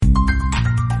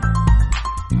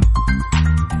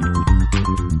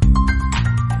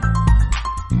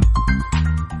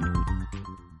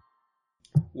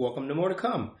welcome to More to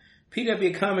Come,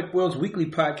 PW Comic World's weekly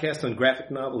podcast on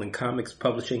graphic novel and comics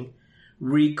publishing,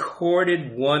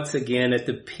 recorded once again at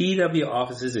the PW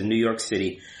offices in New York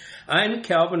City. I'm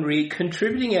Calvin Reed,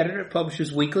 contributing editor at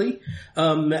Publishers Weekly.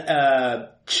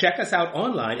 Check us out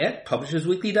online at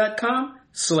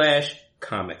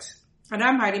publishersweekly.com/comics. And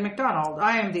I'm Heidi McDonald.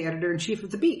 I am the editor-in-chief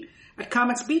of The Beat at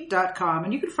comicsbeat.com,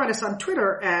 and you can find us on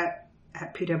Twitter at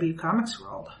PW Comics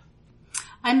World.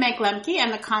 I'm Meg Lemke. I'm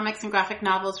the comics and graphic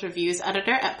novels reviews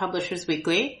editor at Publishers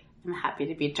Weekly. I'm happy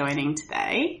to be joining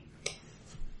today.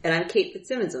 And I'm Kate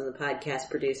Fitzsimmons. I'm the podcast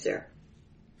producer.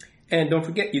 And don't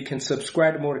forget, you can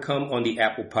subscribe to More to Come on the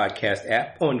Apple Podcast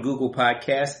app, on Google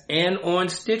Podcasts, and on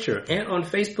Stitcher. And on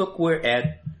Facebook, we're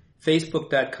at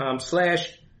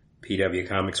facebook.com/PW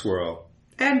Comics World.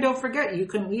 And don't forget, you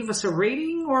can leave us a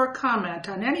rating or a comment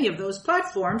on any of those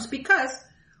platforms because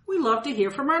we love to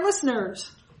hear from our listeners.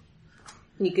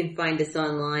 You can find us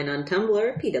online on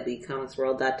Tumblr,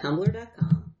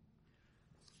 pwcomicsworld.tumblr.com.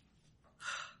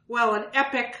 Well, an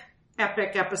epic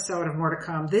episode of More to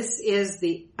Come. This is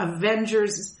the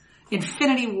Avengers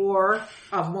Infinity War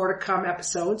of More to Come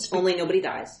episodes. Only nobody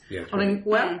dies. Yeah, watch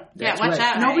right.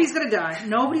 out. Nobody's going to die.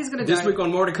 Nobody's going to die. This week on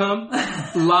More to Come,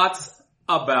 lots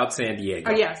about San Diego.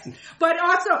 Oh, yes. But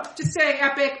also, just saying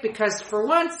epic because for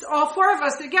once, all four of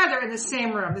us together in the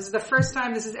same room. This is the first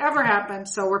time this has ever happened,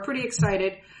 so we're pretty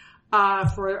excited.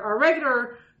 For our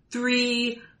regular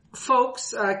three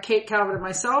folks, Kate, Calvin, and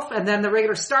myself, and then the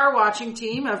regular star watching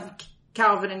team of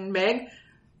Calvin and Meg,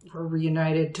 we're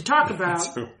reunited to talk about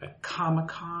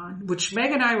Comic-Con, which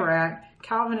Meg and I were at.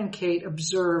 Calvin and Kate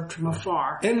observed from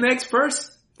afar. And Meg's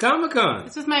first Comic-Con.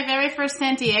 This was my very first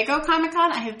San Diego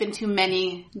Comic-Con. I have been to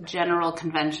many general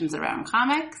conventions around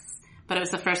comics, but it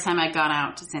was the first time I'd gone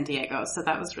out to San Diego, so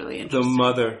that was really interesting. The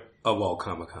mother of all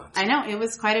Comic-Cons. I know, it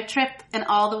was quite a trip in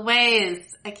all the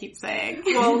ways, I keep saying.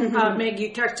 Well, Meg,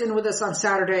 you texted in with us on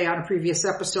Saturday on a previous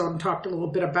episode and talked a little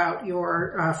bit about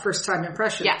your first-time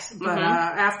impressions. Yes. But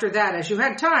after that, as you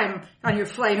had time on your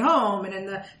flight home and in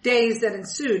the days that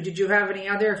ensued, did you have any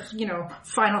other,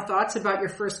 final thoughts about your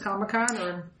first Comic-Con?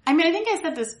 Or I mean, I think I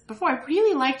said this before. I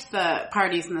really liked the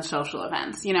parties and the social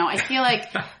events. I feel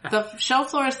like the show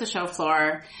floor is the show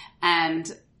floor,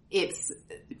 and it's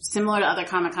similar to other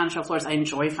Comic-Con show floors. I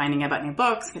enjoy finding out about new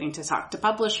books, getting to talk to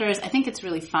publishers. I think it's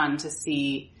really fun to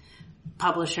see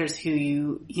publishers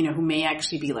who who may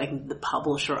actually be like the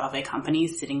publisher of a company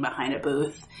sitting behind a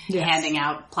booth, handing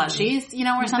out plushies,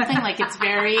 or something. Like, it's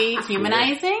very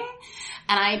humanizing.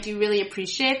 And I do really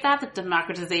appreciate that, the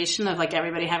democratization of like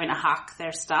everybody having to hawk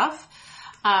their stuff.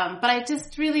 But I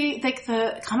just really, like,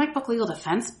 the comic book legal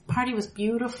defense party was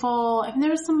beautiful. I mean, there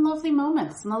were some lovely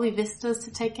moments, some lovely vistas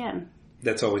to take in.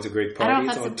 That's always a great party.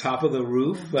 It's on top of the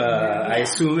roof. I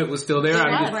assume it was still there.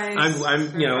 I'm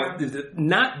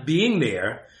not being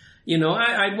there.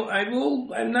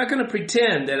 I'm not going to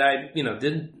pretend that I,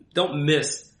 don't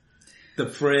miss the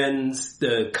friends,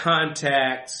 the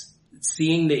contacts,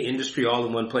 seeing the industry all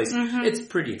in one place. Mm-hmm. It's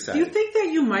pretty exciting. Do you think that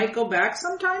you might go back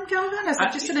sometime, Calvin, as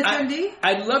just an attendee?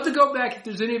 I'd love to go back if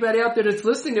there's anybody out there that's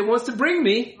listening that wants to bring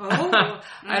me. Oh.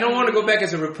 I don't want to go back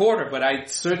as a reporter, but I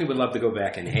certainly would love to go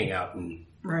back and hang out and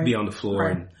be on the floor.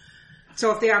 Right.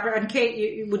 So and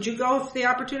Kate, would you go if the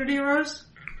opportunity arose?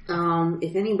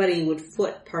 If anybody would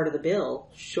foot part of the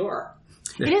bill, sure.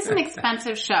 It is an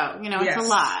expensive show. It's a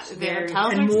lot. The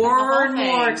hotels and more and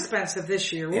more expensive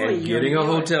this year. And getting a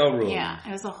hotel room. Yeah,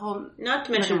 it was a whole... Not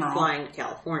to mention flying to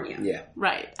California. Yeah.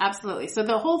 Right, absolutely. So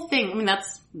the whole thing,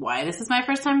 that's why this is my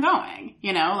first time going.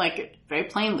 Very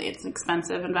plainly, it's an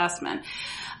expensive investment.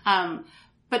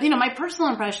 But, my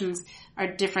personal impressions are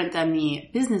different than the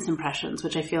business impressions,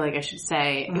 which I feel like I should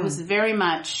say. It was very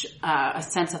much a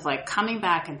sense of, like, coming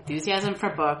back, enthusiasm for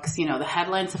books. The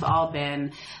headlines have all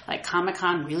been, like,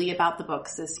 Comic-Con really about the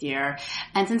books this year.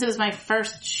 And since it was my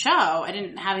first show, I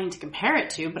didn't have anything to compare it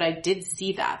to, but I did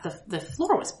see that. The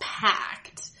floor was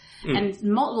packed. And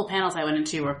multiple panels I went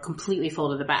into were completely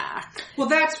full to the back. Well,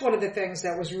 that's one of the things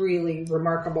that was really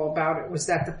remarkable about it, was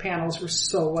that the panels were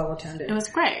so well attended. It was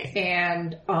great.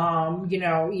 And,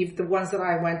 even the ones that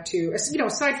I went to,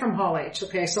 aside from Hall H,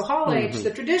 okay, so Hall H, the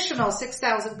traditional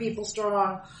 6,000 people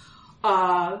strong,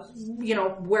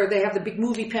 where they have the big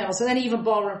movie panels, and then even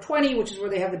Ballroom 20, which is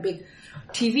where they have the big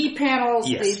TV panels,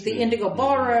 the Indigo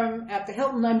Ballroom at the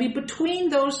Hilton. I mean, between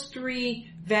those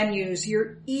three venues,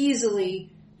 you're easily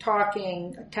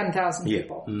talking 10,000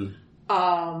 people.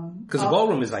 Because the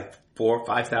ballroom is like 4,000 or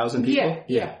 5,000 people.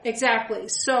 Yeah, exactly.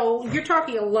 So you're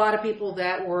talking a lot of people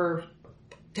that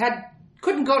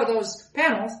couldn't go to those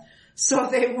panels, so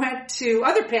they went to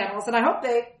other panels, and I hope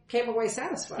they came away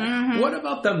satisfied. Mm-hmm. What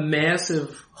about the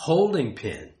massive holding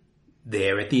pen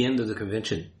there at the end of the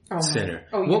convention center.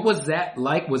 Oh, what was that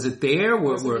like? Was it there?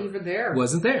 Wasn't even there.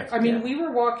 Wasn't there. I mean, we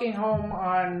were walking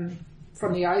home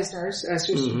from the Eisners, as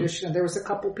is tradition, and there was a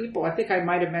couple people. I think I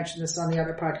might have mentioned this on the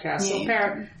other podcast. So,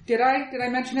 did I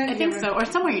mention it? I think so, or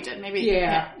somewhere you did. Maybe.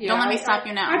 Yeah. Don't let me stop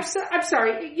you now. I'm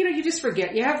sorry. You just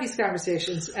forget. You have these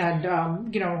conversations, and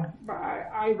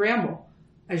I ramble,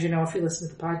 as you know, if you listen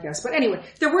to the podcast. But anyway,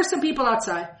 there were some people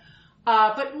outside,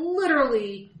 but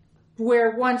literally,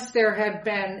 where once there had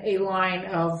been a line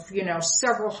of,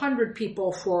 several hundred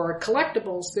people for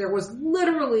collectibles, there was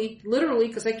literally,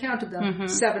 because I counted them,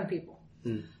 7 people.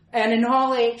 Mm. And in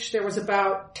Hall H, there was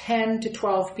about 10 to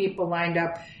 12 people lined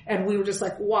up, and we were just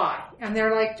like, why? And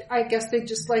they're like, I guess they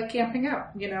just like camping out,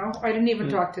 I didn't even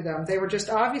talk to them. They were just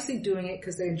obviously doing it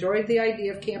because they enjoyed the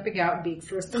idea of camping out and being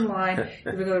first in line,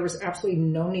 even though there was absolutely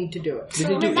no need to do it. Did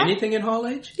they do anything in Hall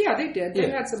H? Yeah, they did. They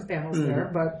had some panels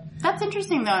there, but... That's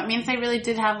interesting, though. It means they really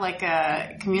did have like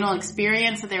a communal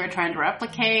experience that they were trying to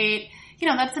replicate.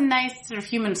 That's a nice sort of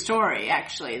human story,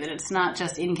 actually, that it's not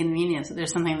just inconvenience, that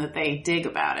there's something that they dig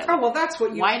about it. Oh, well, that's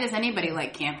what Why does anybody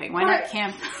like camping? Why not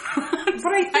camp?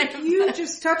 But I think you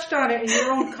just touched on it in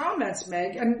your own comments,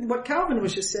 Meg, and what Calvin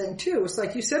was just saying, too. It's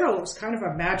like you said, it was kind of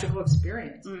a magical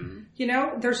experience.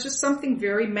 Mm. There's just something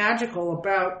very magical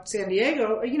about San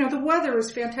Diego. The weather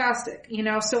is fantastic,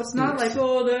 so it's not like,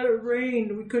 it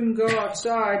rained, we couldn't go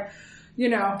outside.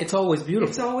 It's always beautiful.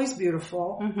 It's always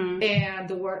beautiful. Mm-hmm. And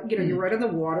you're right on the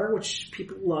water, which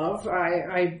people love.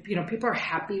 People are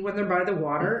happy when they're by the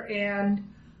water, and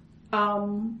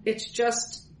it's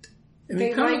just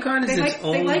Comic-Con is its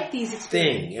own they like these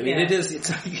thing. I mean, it is.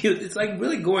 It's like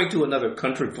really going to another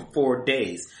country for 4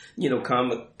 days.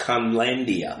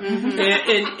 Comic-Conlandia,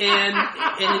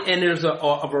 and there's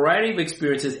a variety of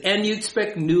experiences, and you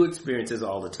expect new experiences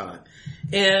all the time.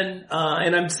 And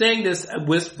I'm saying this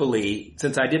wistfully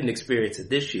since I didn't experience it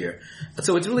this year.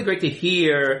 So it's really great to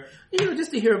hear,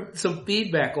 just to hear some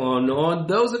feedback on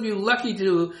those of you lucky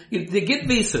to get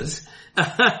visas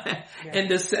and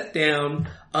to sit down.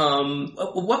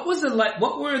 What was it like?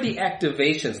 What were the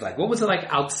activations like? What was it like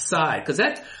outside? Cause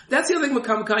that's the other thing with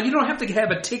Comic-Con. You don't have to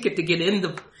have a ticket to get in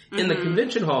the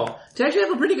convention hall to actually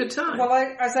have a pretty good time. Well,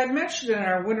 as I mentioned in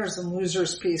our winners and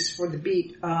losers piece for the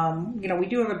beat, we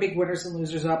do have a big winners and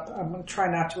losers up. I'm going to try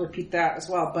not to repeat that as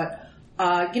well, but,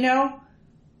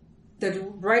 the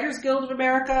Writers Guild of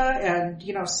America and,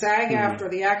 SAG-AFTRA,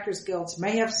 the Actors Guilds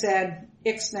may have said,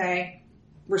 ixnay,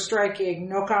 we're striking,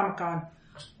 no Comic-Con.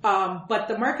 But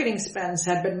the marketing spends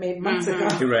had been made months ago.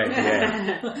 Right,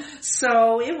 yeah.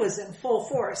 So it was in full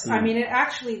force. I mean,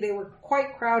 they were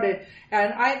quite crowded,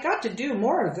 and I got to do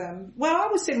more of them. Well, I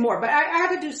would say more, but I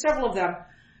had to do several of them.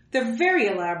 They're very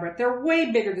elaborate. They're way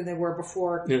bigger than they were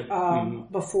before,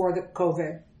 before the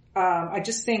COVID. I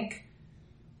just think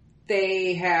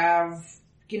they have,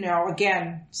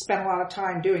 again, spent a lot of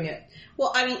time doing it.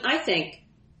 Well, I mean, I think,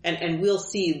 and we'll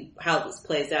see how this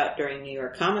plays out during New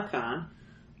York Comic-Con,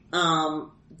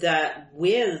 that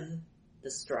with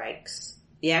the strikes,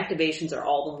 the activations are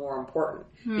all the more important.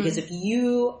 Because if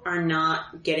you are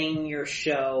not getting your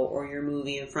show or your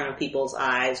movie in front of people's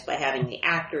eyes by having the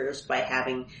actors, by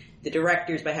having the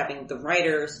directors, by having the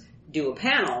writers do a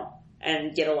panel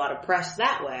and get a lot of press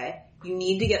that way, you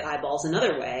need to get eyeballs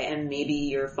another way, and maybe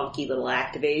your funky little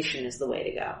activation is the way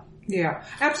to go. Yeah,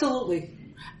 absolutely.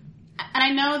 And I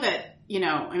know that,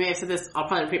 I may have said this, I'll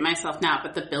probably repeat myself now,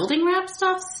 but the building wrap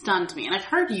stuff stunned me. And I've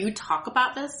heard you talk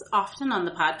about this often on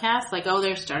the podcast, like,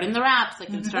 they're starting the wraps, like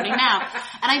they're starting now.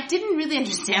 And I didn't really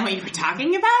understand what you were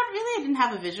talking about, really. I didn't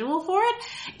have a visual for it.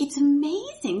 It's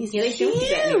amazing. These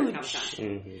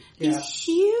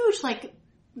huge, like,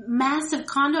 massive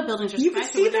condo buildings. You can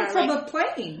see them from a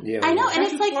plane. Yeah, I know, and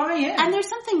it's like, and there's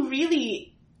something really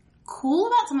cool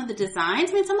about some of the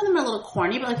designs. I mean, some of them are a little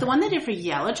corny, but like the one they did for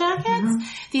Yellow Jackets,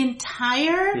 the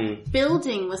entire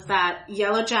building was that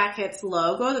Yellow Jackets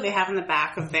logo that they have in the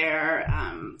back of their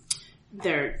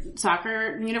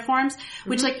soccer uniforms,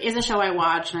 which like is a show I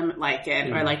watch and I like it,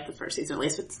 or I like the first season at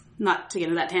least. It's not to get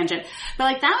into that tangent, but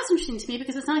like that was interesting to me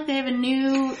because it's not like they have a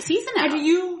new season out. And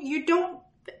you don't.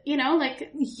 You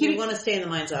want to stay in the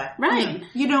mind's eye. Right.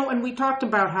 And we talked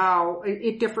about how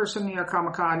it differs from New York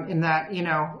Comic Con in that,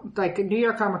 like New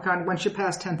York Comic Con, once you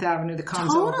pass 10th Avenue, the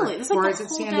con's over. It's like whereas the at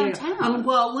whole San Diego. downtown.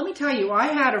 Well, let me tell you, I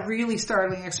had a really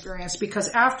startling experience because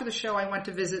after the show I went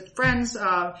to visit friends,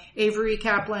 Avery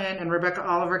Kaplan and Rebecca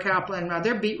Oliver Kaplan.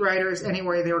 They're beat writers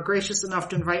anyway. They were gracious enough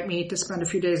to invite me to spend a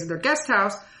few days at their guest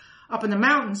house up in the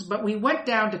mountains, but we went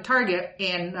down to Target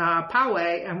in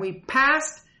Poway and we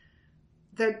passed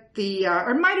or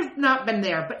it might have not been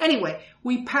there, but anyway,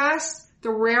 we passed the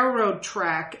railroad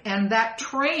track, and that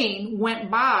train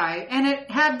went by, and it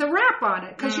had the wrap on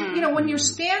it. Because you know, when you're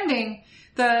standing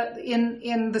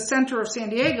in the center of San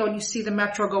Diego and you see the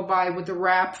metro go by with the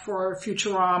wrap for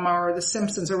Futurama or The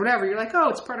Simpsons or whatever, you're like, oh,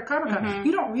 it's part of Comic-Con.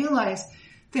 You don't realize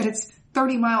that it's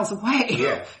 30 miles away.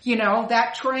 Yeah. You know,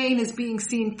 that train is being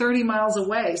seen 30 miles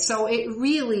away. So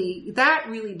that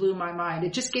really blew my mind.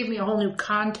 It just gave me a whole new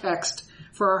context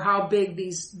for how big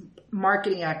these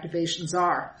marketing activations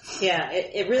are. Yeah,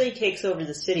 it really takes over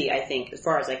the city, I think, as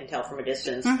far as I can tell from a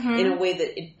distance, in a way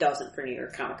that it doesn't for New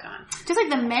York Comic Con. Just like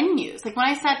the menus. Like when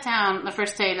I sat down the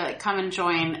first day to like come and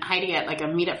join Heidi at like a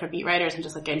meetup for beat writers and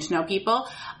just like getting to know people,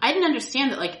 I didn't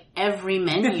understand that like every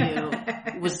menu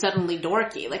was suddenly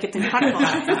dorky. Like it's incredible.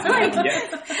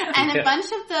 And a bunch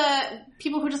of the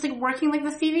people who were just like working like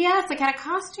the CVS like had a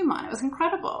costume on. It was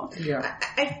incredible. Yeah.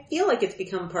 I feel like it's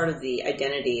become part of the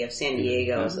identity of San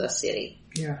Diego as a city.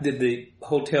 Yeah. Did the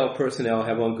hotel personnel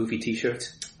have on goofy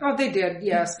T-shirts? Oh, they did,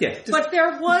 yes. Yeah, but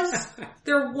there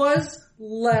was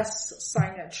less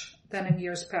signage than in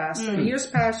years past. In years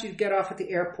past, you'd get off at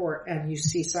the airport and you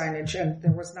see signage, and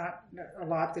there was not a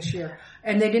lot this year.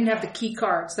 And they didn't have the key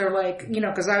cards. They're like, you know,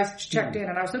 because I was checked in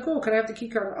and I was like, oh, can I have the key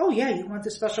card? Oh, yeah, you want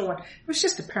the special one. It was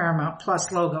just a Paramount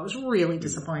Plus logo. It was really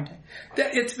disappointing.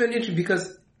 It's been interesting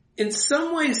because in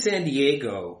some ways San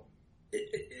Diego,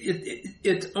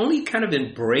 it's only kind of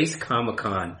embraced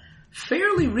Comic-Con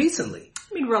fairly recently.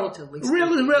 I mean, relatively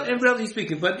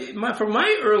speaking. But from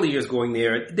my early years going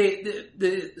there,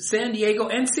 the San Diego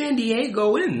and San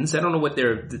Diegoans, I don't know what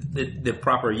the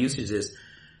proper usage is,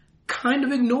 kind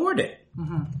of ignored it.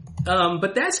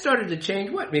 But that started to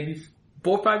change, maybe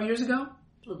 4 or 5 years ago?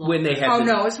 When they had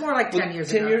no, it's more like 10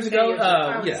 years ago. 10 years ago?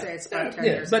 I would say it's about 10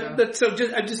 years ago. But so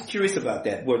I'm just curious about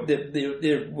that, where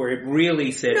it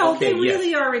really said, no, okay, they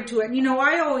really are into it. You know,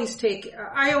 I always talk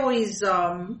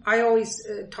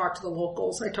to the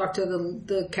locals. I talk to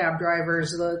the cab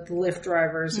drivers, the Lyft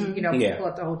drivers, and, you know, people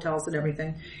at the hotels and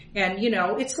everything. And, you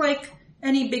know, it's like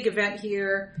any big event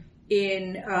here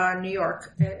in New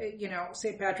York, you know,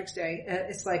 St. Patrick's Day.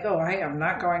 It's like, oh, I am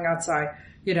not going outside.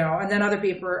 You know, and then other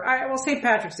people St.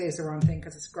 Patrick's Day is the wrong thing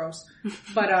because it's gross.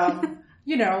 But,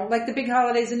 you know, like the big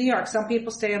holidays in New York, some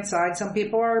people stay inside, some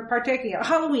people are partaking.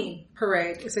 Halloween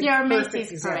parade is a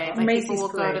Macy's parade. Like Macy's people will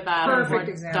parade. go to that. Perfect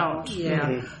example. Don't.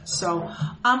 Yeah. So,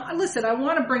 listen, I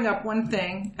want to bring up one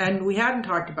thing, and we hadn't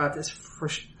talked about this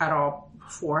at all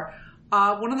before.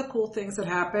 One of the cool things that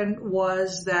happened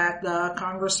was that the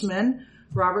Congressman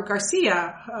Robert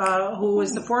Garcia, who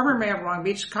is the former mayor of Long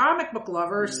Beach, comic book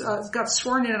lovers, got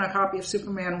sworn in on a copy of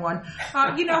Superman 1.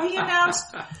 You know, he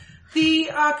announced the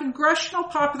Congressional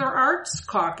Popular Arts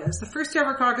Caucus, the first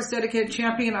ever caucus dedicated to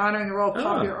championing and honoring the role of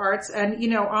popular arts. And, you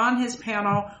know, on his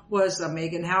panel was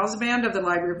Megan Halsband of the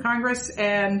Library of Congress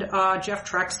and Jeff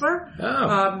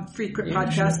Trexler, frequent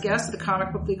podcast guest of the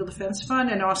Comic Book Legal Defense Fund,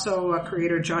 and also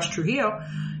creator Josh Trujillo.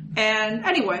 And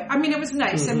anyway, I mean, it was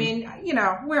nice. I mean, you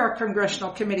know, we're a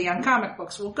congressional committee on comic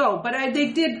books. We'll go. But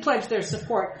they did pledge their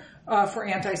support for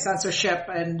anti-censorship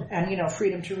and, you know,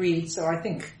 freedom to read. So I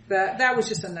think that was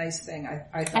just a nice thing,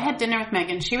 I thought. I had dinner with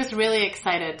Megan. She was really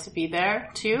excited to be there,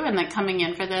 too, and like coming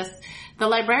in for this. The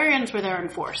librarians were there in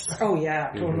force. Oh,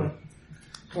 yeah, totally.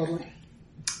 Totally.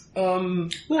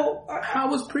 Well, how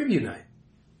was preview night?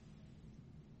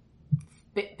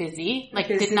 Busy. Like,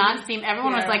 did not seem,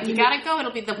 everyone was like, you gotta go.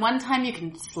 It'll be the one time you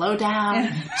can slow down,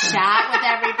 chat with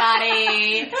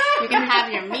everybody. You can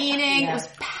have your meeting. It was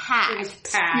packed.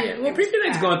 Yeah, well, preview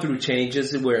night's gone through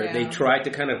changes where they tried to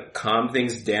kind of calm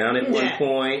things down at one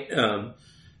point.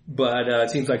 But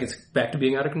it seems like it's back to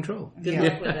being out of control. Good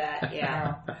luck with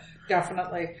that,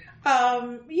 Definitely.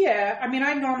 I mean,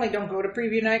 I normally don't go to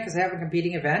preview night because I have a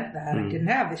competing event that I didn't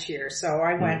have this year, so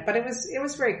I went, but it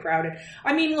was very crowded.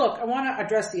 I mean, look, I want to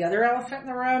address the other elephant in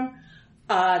the room.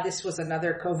 This was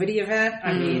another COVID event.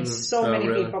 I mean, so many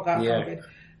people got COVID.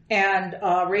 And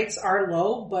rates are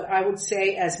low, but I would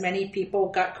say as many people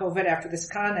got COVID after this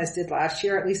con as did last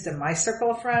year, at least in my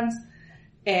circle of friends,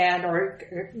 and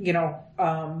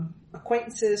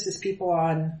acquaintances, just people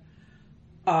on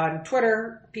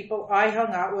Twitter, people I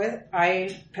hung out with.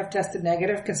 I have tested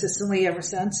negative consistently ever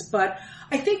since, but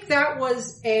I think that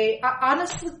was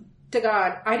honest to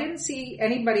God, I didn't see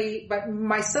anybody but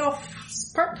myself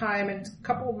part-time and a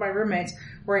couple of my roommates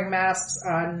wearing masks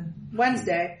on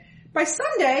Wednesday. By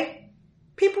Sunday,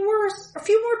 a few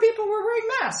more people were wearing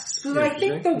masks. So I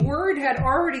think the word had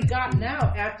already gotten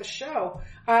out at the show.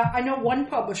 I know one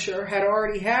publisher had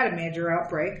already had a major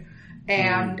outbreak,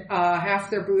 and half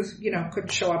their booth,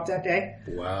 couldn't show up that day.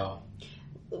 Wow.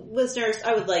 listeners,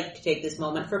 I would like to take this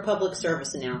moment for a public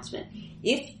service announcement.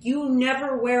 If you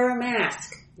never wear a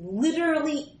mask,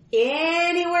 literally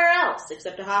anywhere else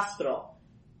except a hospital,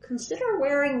 consider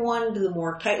wearing one to the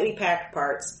more tightly packed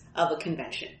parts of a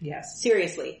convention. Yes.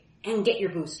 Seriously. And get your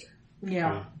booster.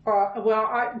 Yeah.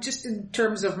 Just in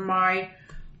terms of my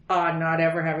not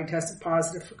ever having tested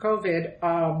positive for COVID,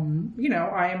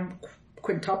 I am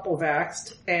quintuple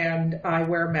vaxxed and I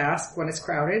wear a mask when it's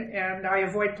crowded and I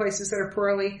avoid places that are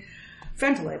poorly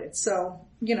ventilated. So,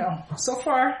 so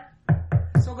far,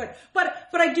 so good. But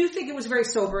I do think it was very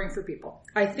sobering for people.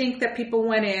 I think that people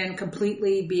went in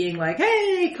completely being like,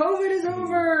 hey, COVID is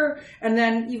over. And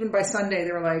then even by Sunday,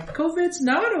 they were like, COVID's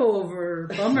not over.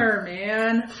 Bummer,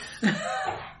 man.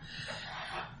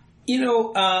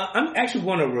 I actually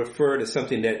want to refer to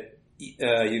something that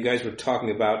you guys were talking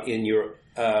about in your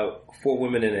 4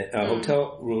 women in a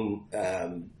hotel room.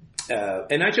 And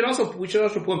we should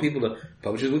also point people to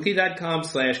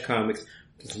publishersweekly.com/comics.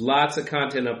 There's lots of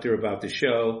content up there about the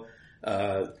show.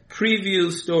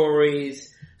 Preview stories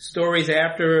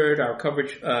after our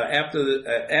coverage,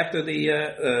 after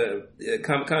the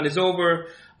Comic-Con is over,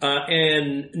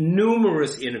 and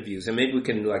numerous interviews. And maybe we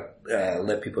can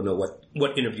let people know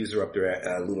what interviews are up there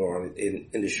a little on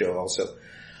in the show also.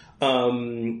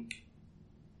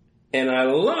 And I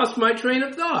lost my train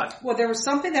of thought. Well, there was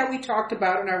something that we talked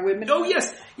about in our women. Oh,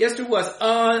 yes, there was.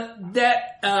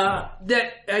 That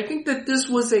I think that this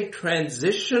was a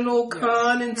transitional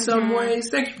con in some ways.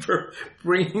 Thank you for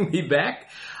bringing me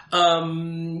back.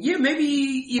 Maybe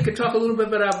you could talk a little bit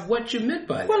about what you meant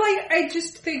by that. Well, I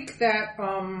just think that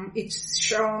it's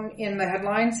shown in the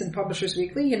headlines in Publishers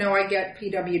Weekly. I get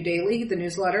PW Daily, the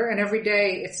newsletter, and every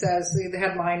day it says the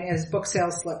headline is book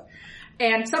sales slip.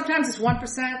 And sometimes it's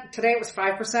 1%. Today it was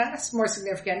 5%. It's more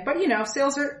significant. But,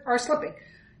 sales are slipping.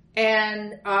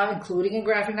 And, including in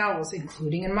graphic novels,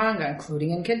 including in manga,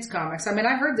 including in kids comics. I mean,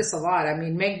 I heard this a lot. I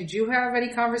mean, Meg, did you have any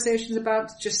conversations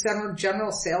about just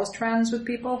general sales trends with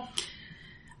people?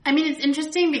 I mean, it's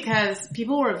interesting because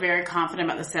people were very confident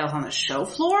about the sales on the show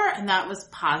floor, and that was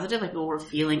positive. Like, people were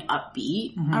feeling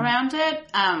upbeat around it.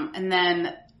 And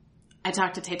then I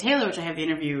talked to Tay Taylor, which I have the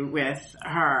interview with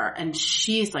her, and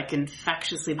she's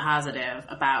infectiously positive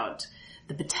about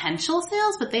the potential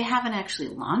sales, but they haven't actually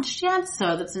launched yet.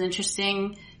 So that's an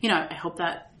interesting, I hope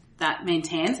that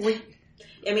maintains.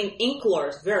 Inklore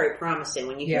is very promising.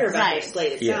 When you hear about their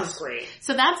slate, it sounds great.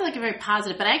 So that's a very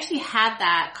positive, but I actually had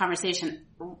that conversation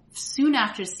soon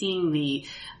after seeing the,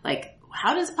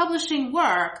 how does publishing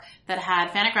work, that had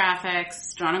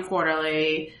Fantagraphics, Drawn and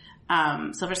Quarterly,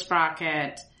 Silver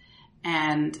Sprocket,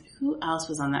 and who else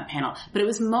was on that panel? But it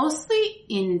was mostly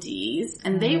indies,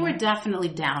 and they were definitely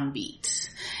downbeat.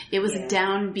 It was a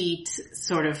downbeat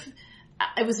sort of,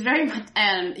 it was very much,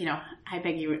 and, I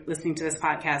beg you listening to this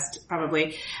podcast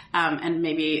probably, and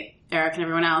maybe Eric and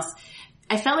everyone else,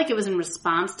 I felt like it was in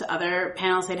response to other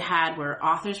panels they'd had where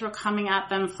authors were coming at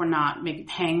them for not maybe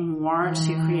paying more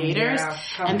to creators. Yeah,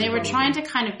 and they were trying to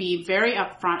kind of be very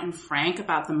upfront and frank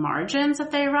about the margins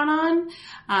that they run on.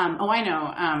 I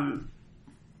know.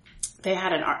 They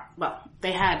had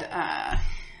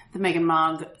the Megan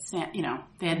Mogg,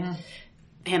 they had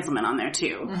Hanselman on there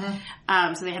too.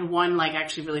 So they had one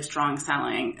actually really strong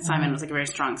selling. Simon was a very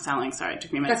strong selling. Sorry, it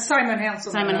took me a minute. That's Simon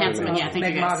Hanselman. Simon Hanselman, yeah. Thank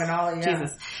you guys. Meg Mogg and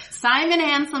Jesus. Simon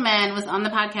Hanselman was on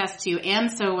the podcast too,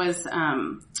 and so was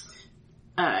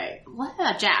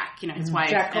Jack, his wife,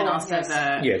 Jack and Cole, also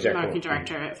the marketing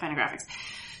director at Fantagraphics.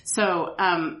 So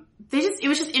it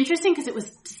was just interesting because it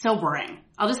was sobering.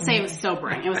 I'll just say it was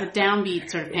sobering. It was a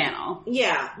downbeat sort of panel.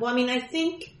 Yeah. Well, I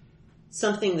think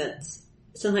something that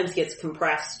sometimes gets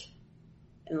compressed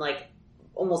and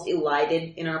almost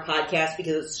elided in our podcast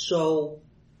because it's so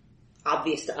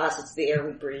obvious to us, it's the air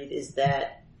we breathe, is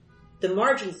that the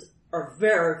margins are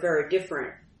very, very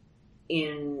different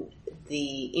in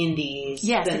the indies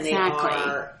than they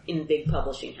are in big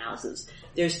publishing houses.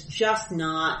 There's just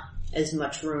not as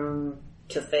much room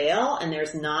to fail, and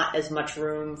there's not as much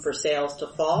room for sales to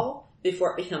fall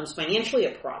before it becomes financially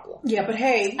a problem. Yeah, but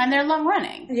hey... And they're long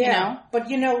running, But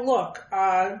look,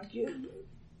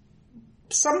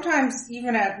 sometimes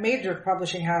even at major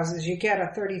publishing houses, you get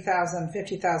a $30,000,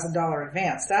 $50,000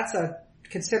 advance. That's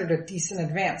considered a decent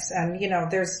advance. And,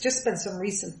 there's just been some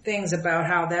recent things about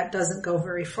how that doesn't go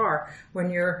very far when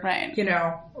you're,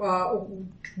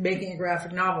 making a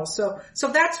graphic novel. So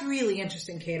that's really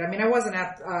interesting, Kate. I mean, I wasn't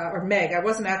at, or Meg, I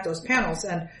wasn't at those panels.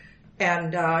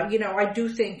 And I do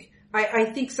think, I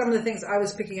think some of the things I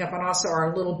was picking up on also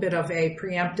are a little bit of a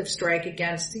preemptive strike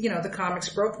against, the comics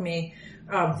broke me,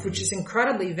 which is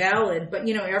incredibly valid. But,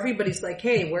 everybody's like,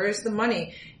 hey, where's the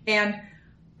money? And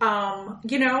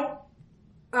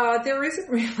there isn't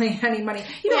really any money.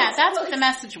 That's what the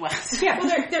message was. Yeah.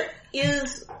 Well, there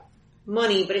is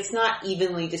money, but it's not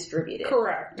evenly distributed.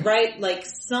 Correct. Right? Like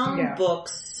some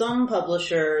books, some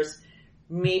publishers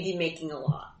may be making a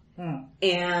lot.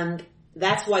 And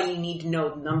that's why you need to know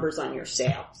the numbers on your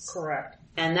sales. Correct.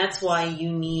 And that's why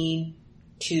you need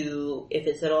to, if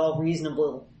it's at all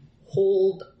reasonable,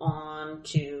 hold on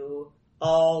to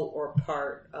all or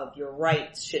part of your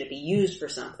rights should it be used for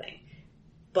something.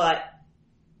 But,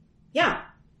 yeah,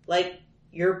 like,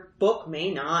 your book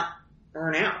may not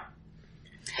earn out.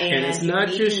 And it's not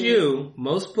just you.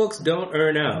 Most books don't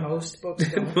earn out. Most books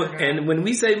don't earn out. And when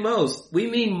we say most, we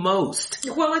mean most.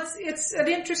 Well, it's an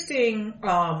interesting,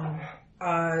 it's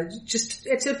a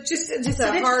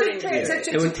hard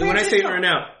industry. When I say earn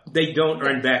out, they don't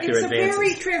earn back their advances. It's a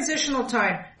very transitional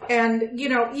time. And,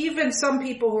 even some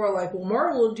people who are like, well,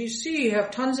 Marvel and DC have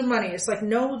tons of money. It's like,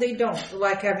 no, they don't.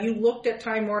 Like, have you looked at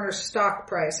Time Warner's stock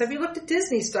price? Have you looked at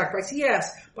Disney's stock price?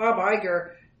 Yes. Bob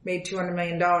Iger made $200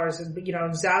 million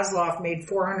and, Zaslav made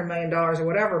 $400 million or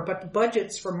whatever. But the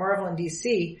budgets for Marvel and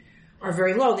DC are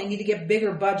very low. They need to get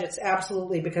bigger budgets,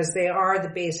 absolutely, because they are the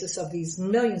basis of these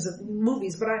millions of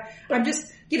movies. But I'm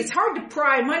just, it's hard to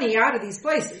pry money out of these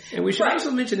places. And we should also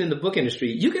mention in the book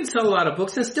industry, you can sell a lot of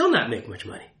books and still not make much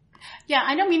money. Yeah,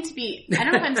 I don't know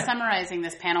if I'm summarizing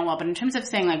this panel well, but in terms of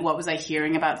saying, like, what was I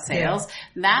hearing about sales,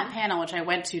 that panel, which I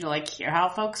went to like, hear how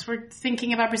folks were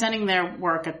thinking about presenting their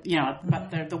work,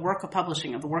 about the work of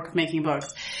publishing, the work of making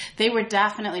books, they were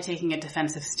definitely taking a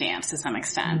defensive stance to some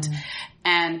extent.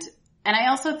 And I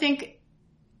also think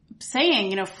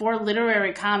saying, for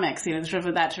literary comics, sort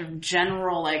of that sort of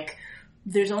general, like,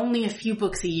 there's only a few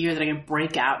books a year that are going to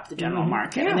break out the general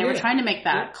market. And they were trying to make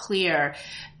that clear.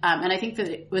 And I think that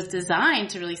it was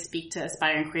designed to really speak to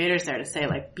aspiring creators there to say,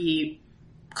 like, be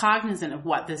cognizant of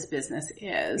what this business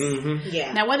is.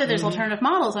 Yeah. Now, whether there's alternative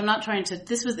models, I'm not trying to,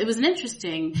 it was an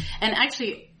interesting, and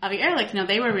actually, Javier, like,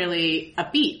 they were really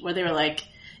upbeat, where they were like,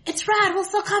 it's rad, we'll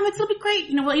sell comics, it'll be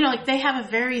great. Like, they have a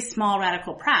very small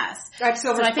radical press. That's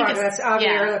Silver Sprocket, that's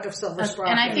Javier, like of Silver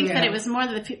Sprocket. And I think that it was more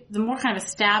the more kind of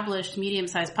established,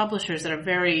 medium-sized publishers that are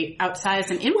very outsized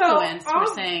and influenced were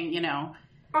saying,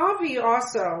 Avi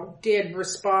also did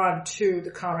respond to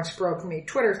the Comics Broke Me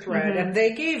Twitter thread, and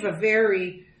they gave a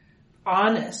very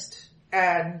honest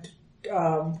and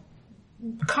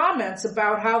comments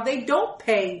about how they don't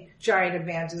pay giant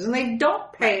advances and they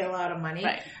don't pay a lot of money,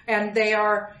 and they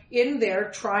are in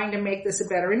there trying to make this a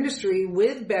better industry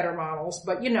with better models.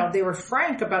 But they were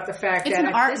frank about the fact that it's an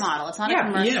art model. It's not a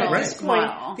commercial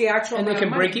model. The actual and they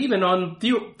can break even on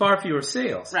far fewer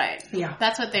sales. Right. Yeah.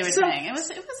 That's what they were saying. It was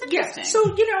interesting. Yeah.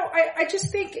 So I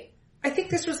just think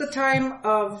this was the time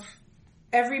of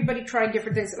everybody trying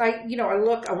different things. And I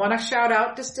want to shout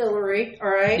out Distillery, all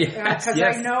right? Yes, because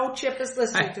I know Chip is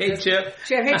listening to this.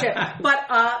 Hey, Chip. But,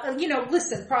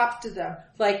 listen, props to them.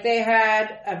 Like, they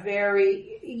had a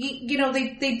very,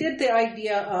 they did the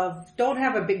idea of don't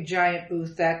have a big giant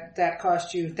booth that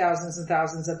cost you thousands and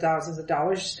thousands of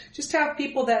dollars. Just have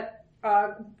people that,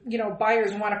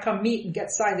 buyers want to come meet and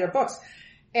sign their books.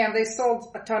 And they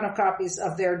sold a ton of copies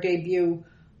of their debut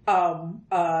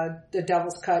The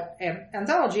Devil's Cut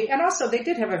anthology, and also they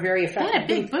did have a very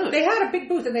effective booth. They had a big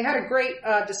booth, and they had a great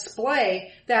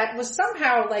display that was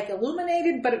somehow like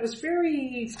illuminated, but it was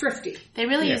very thrifty. They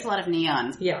really used a lot of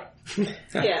neon. Yeah.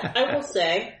 Yeah, I will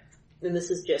say, and this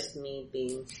is just me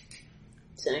being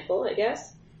cynical, I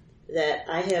guess, that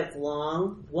I have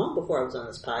long before I was on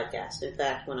this podcast, in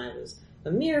fact, when I was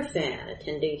a mere fan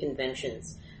attending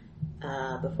conventions,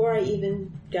 before I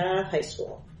even got out of high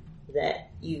school, that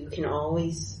you can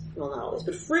always, well, not always,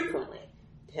 but frequently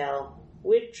tell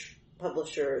which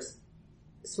publishers,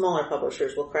 smaller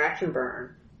publishers, will crash and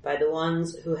burn by the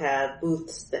ones who have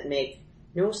booths that make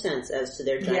no sense as to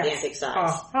their gigantic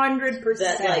size. 100%.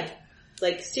 That,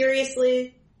 like,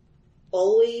 seriously,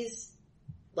 always,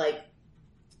 like,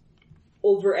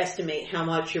 overestimate how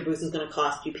much your booth is going to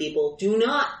cost you people. Do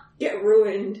not get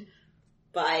ruined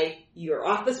by your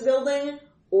office building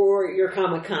or your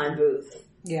Comic-Con booth.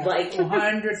 Yeah, like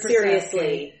 100%.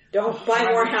 Seriously, don't buy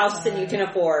more house than you can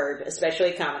afford,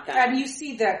 especially Comic-Con. And you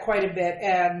see that quite a bit.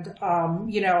 And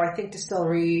I think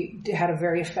Distillery had a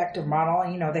very effective model.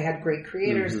 They had great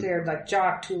creators there, like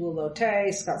Jock, Tula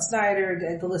Lotte, Scott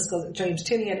Snyder, the list goes, James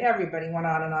Tinian, everybody went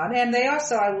on and on. And they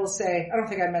also, I will say, I don't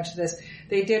think I mentioned this,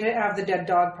 they did have the Dead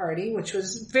Dog Party, which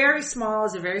was very small. It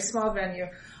was a very small venue.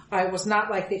 It was not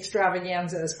like the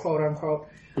extravaganzas, quote unquote,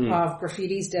 of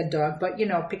Graffiti's Dead Dog, but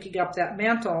picking up that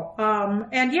mantle.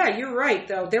 And yeah, you're right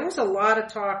though. There was a lot of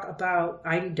talk about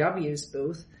IDW's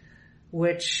booth.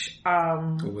 which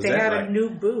was they that had like? a new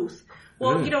booth.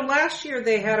 Well, last year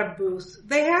they had a booth.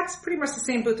 They had pretty much the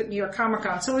same booth at New York Comic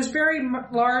Con, so it was very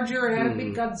larger. It had a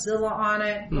big Godzilla on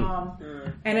it,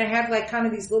 and it had like kind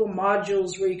of these little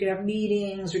modules where you could have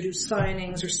meetings or do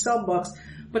signings or sell books.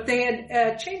 But they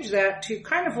had changed that to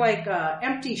kind of like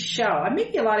empty shell. I'm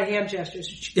making a lot of hand gestures.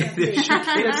 Which you can't see.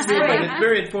 It's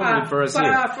very informative for us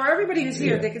here. For everybody who's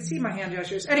here, they can see my hand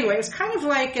gestures. Anyway, it's kind of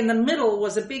like in the middle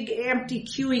was a big empty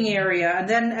queuing area, and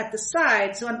then at the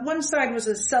side, so on one side was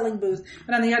a selling booth,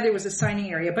 and on the other was a signing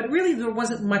area. But really, there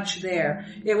wasn't much there.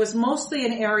 It was mostly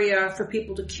an area for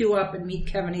people to queue up and meet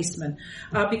Kevin Eastman,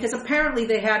 because apparently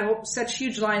they had such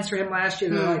huge lines for him last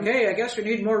year. They're like, hey, I guess we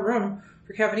need more room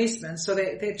for Kevin Eastman. So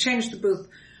they changed the booth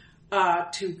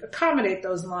to accommodate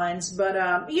those lines. But,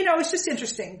 it's just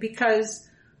interesting because,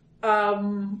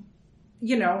 IDW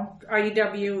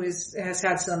has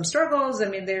had some struggles. I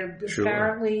mean, they're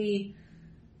apparently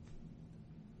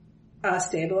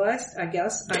stabilized, I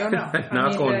guess. I don't know.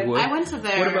 Knock on wood. I went to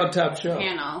their What about Top Shelf?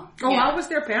 panel. Oh, how was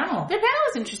their panel? Their panel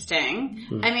was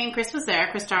interesting. I mean, Chris was there.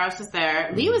 Chris Staros was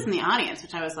there. Lee was in the audience,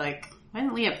 which I was like, why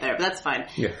isn't Lee up there? But that's fine.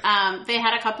 Yeah. They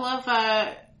had a couple of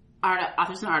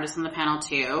authors and artists on the panel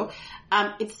too.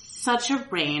 It's such a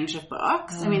range of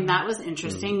books. I mean, that was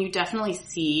interesting. You definitely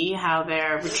see how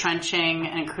they're retrenching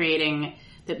and creating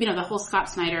the whole Scott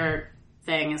Snyder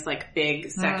thing is like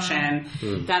big section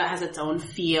that has its own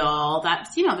feel.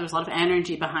 That's, there's a lot of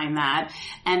energy behind that.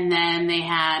 And then they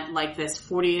had like this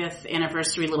 40th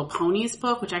anniversary Little Ponies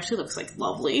book, which actually looks like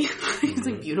lovely. It's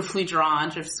like beautifully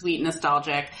drawn, sort of sweet,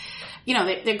 nostalgic.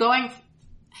 They're going,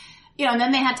 and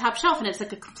then they had Top Shelf, and it's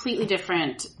like a completely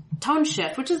different tone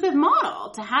shift, which is the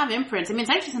model to have imprints. I mean, it's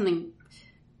actually something,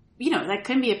 that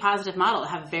can be a positive model to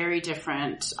have very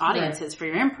different audiences for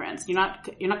your imprints. You're not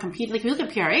competing. Like, if you look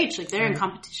at PRH, like they're in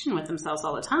competition with themselves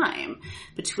all the time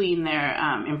between their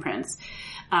imprints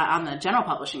on the general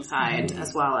publishing side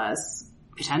as well as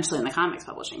potentially in the comics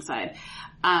publishing side.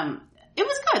 It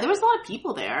was good. There was a lot of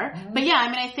people there, but yeah, I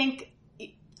mean, I think.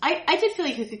 I did feel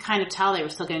like you could kind of tell they were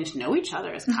still getting to know each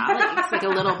other as colleagues, like a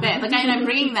little bit. Like, I'm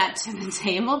bringing that to the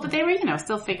table, but they were,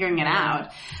 still figuring it out.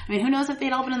 I mean, who knows if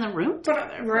they'd all been in the room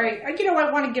together. Right. I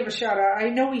want to give a shout out. I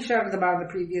know we shouted them out in the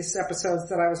previous episodes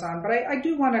that I was on, but I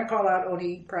do want to call out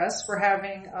Oni Press for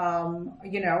having,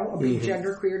 a big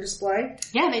gender queer display.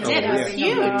 Yeah, they did. It was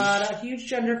huge. A huge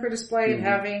gender queer display and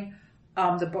having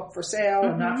the book for sale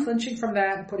and not flinching from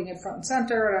that and putting it front and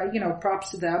center. Props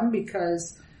to them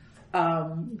because...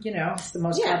 it's the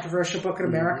most controversial book in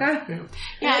America.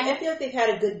 Yeah, I feel like they've had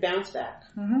a good bounce back.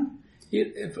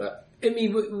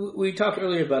 We talked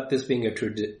earlier about this being a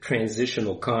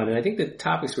transitional con, and I think the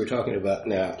topics we're talking about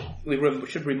now,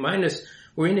 should remind us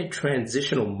we're in a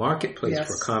transitional marketplace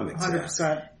for comics.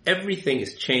 100%. Everything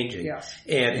is changing. Yes.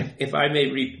 And if I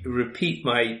may repeat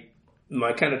my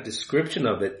kind of description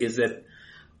of it, is that,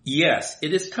 yes,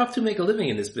 it is tough to make a living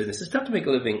in this business. It's tough to make a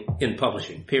living in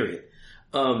publishing, period.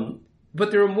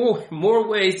 But there are more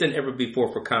ways than ever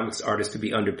before for comics artists to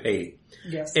be underpaid.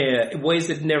 Yes. Ways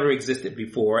that never existed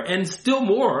before, and still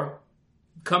more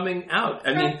coming out.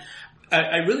 I mean,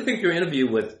 I really think your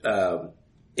interview with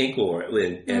Inklore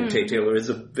and Tate Taylor is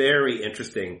a very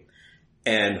interesting,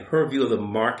 and her view of the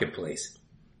marketplace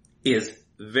is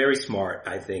very smart,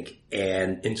 I think,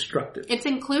 and instructive. It's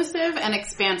inclusive and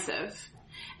expansive.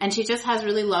 And she just has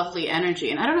really lovely energy.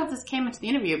 And I don't know if this came into the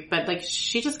interview, but like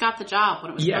she just got the job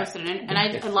when it was posted. And I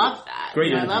love that.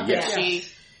 Great interview. I love that she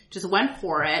just went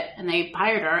for it and they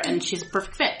hired her and she's a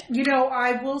perfect fit.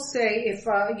 I will say if,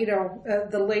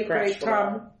 the late great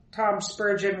Tom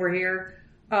Spurgeon were here,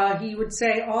 he would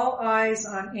say all eyes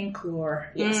on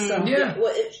Inklore. Yes.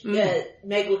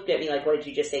 Meg looked at me like, what did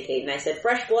you just say, Kate? And I said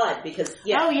fresh blood because,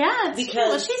 because she's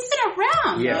been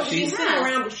around. Yeah, she's been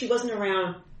around, but she wasn't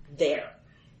around there.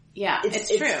 Yeah, it's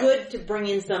true. It's good to bring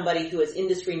in somebody who has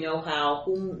industry know-how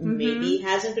who maybe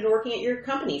hasn't been working at your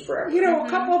company forever. A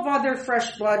couple of other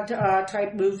fresh blood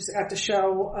type moves at the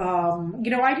show.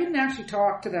 I didn't actually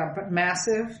talk to them, but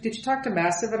Massive. Did you talk to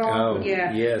Massive at all? Oh,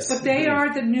 yes. But they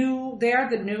are the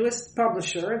newest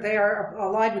publisher. They are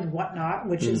allied with Whatnot,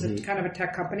 which is a kind of a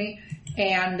tech company.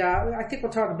 And I think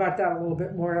we'll talk about that a little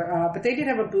bit more. But they did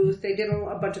have a booth. They did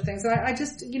a bunch of things. I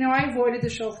just, I avoided the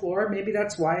show floor. Maybe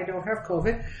that's why I don't have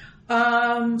COVID.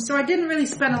 So I didn't really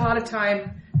spend a lot of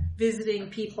time visiting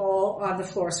people on the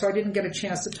floor, so I didn't get a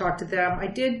chance to talk to them. I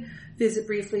did visit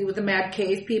briefly with the Mad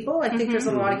Cave people. I think there's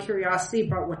a lot of curiosity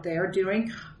about what they are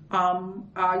doing.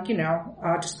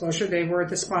 disclosure, they were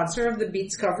the sponsor of the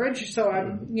Beats coverage, so I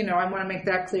want to make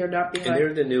that clear, not being and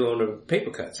they're the new owner of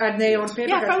Paper Cuts. And they own Paper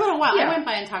Cuts. Yeah, for a little while. Yeah. I went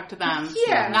by and talked to them.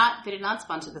 Yeah. They did not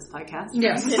sponsor this podcast.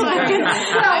 Yes.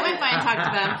 I went by and talked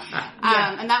to them.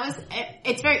 And that was,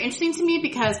 it's very interesting to me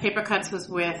because Paper Cuts was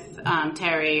with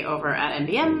Terry over at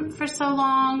NBM for so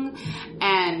long,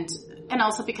 and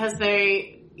also because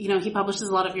he publishes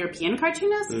a lot of European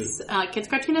cartoonists, kids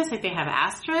cartoonists, like they have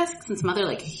Asterisks and some other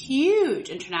like huge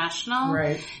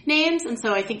international names. And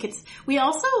so I think Mag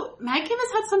Cave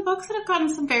has had some books that have gotten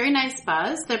some very nice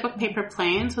buzz. Their book Paper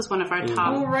Planes was one of our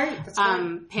top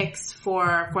picks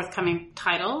for forthcoming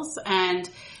titles. And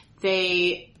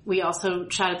we also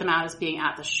shouted them out as being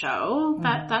at the show,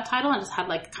 that title, and just had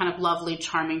like kind of lovely,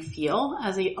 charming feel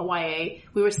as a YA.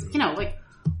 We were,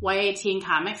 YA teen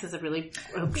comics is a really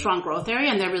strong growth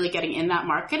area, and they're really getting in that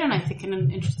market, and I think in an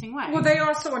interesting way. Well, they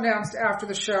also announced after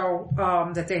the show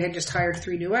that they had just hired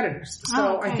 3 new editors,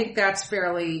 so I think that's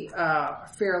fairly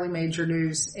major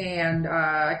news. And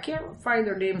I can't find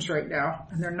their names right now,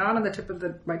 and they're not on the tip of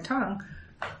my tongue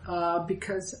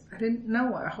because I didn't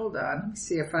know. Hold on, let me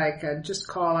see if I can just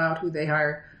call out who they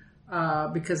hired.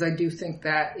 Because I do think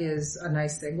that is a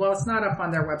nice thing. Well, it's not up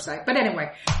on their website, but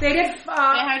anyway, they did. They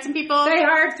hired some people. They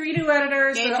hired 3 new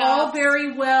editors. They're all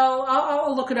very well.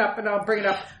 I'll look it up and I'll bring it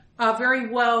up. Very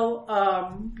well.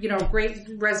 Great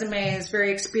resumes,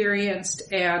 very experienced,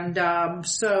 and they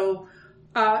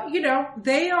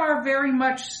are very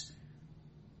much.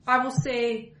 I will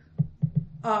say.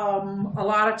 A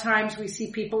lot of times we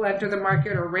see people enter the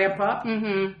market or ramp up,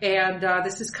 and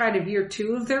this is kind of year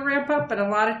 2 of their ramp up, and a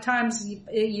lot of times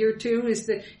year 2 is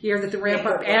the year that the ramp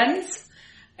up ends.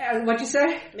 What'd you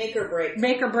say? Make or break.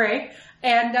 Make or break.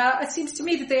 And it seems to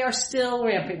me that they are still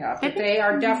ramping up, that they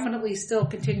are definitely still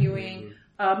continuing.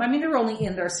 They're only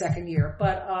in their 2nd year,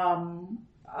 but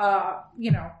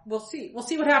we'll see. We'll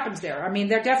see what happens there.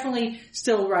 They're definitely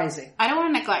still rising. I don't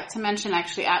want to neglect to mention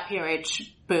actually at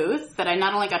PRH booth that I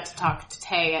not only got to talk to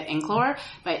Tay at Inklore,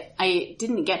 but I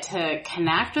didn't get to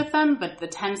connect with them, but the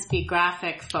 10 Speed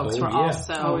Graphic folks were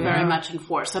also very much in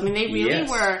force. So, they really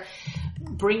were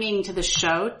bringing to the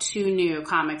show 2 new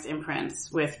comics imprints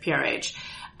with PRH.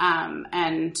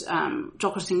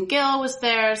 Joel Christian Gill was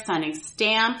there signing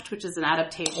Stamped, which is an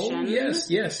adaptation. Oh,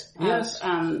 yes.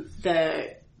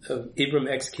 Ibram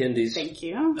X. Kendi's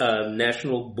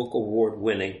National Book Award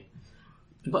winning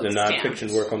the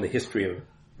nonfiction work on the history of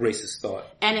racist thought.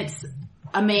 And it's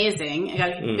amazing. I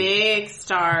got a big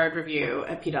starred review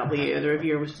at PW. The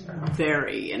reviewer was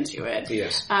very into it.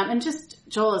 Yes. And just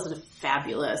Joel is a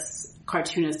fabulous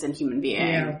cartoonist and human being.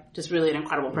 Yeah. Just really an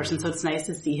incredible person. So it's nice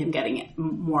to see him getting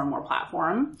more and more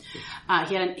platform.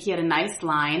 He had a nice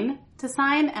line to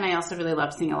sign, and I also really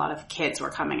love seeing a lot of kids who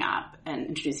are coming up and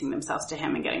introducing themselves to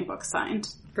him and getting books signed.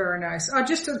 Very nice.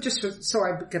 Just so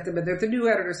I get them in there, the new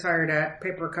editors hired at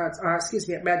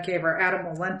at Mad Cave are Adam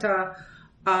Olenta,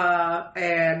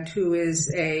 and who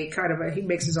is he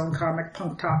makes his own comic,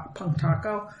 Punk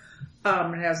Taco,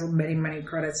 and has many, many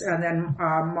credits. And then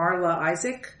Marla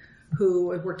Isaac, who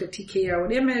worked at TKO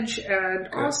and Image, and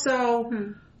also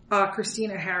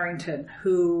Christina Harrington,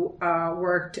 who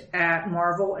worked at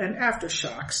Marvel and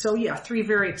Aftershock. So 3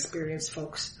 very experienced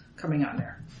folks coming on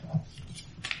there.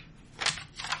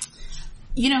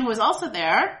 You know who was also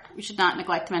there, we should not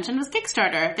neglect to mention, was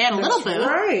Kickstarter. They had a little booth.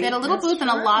 Right. They had a little booth and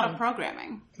a lot of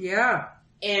programming. Yeah.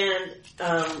 And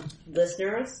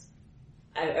listeners,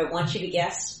 I want you to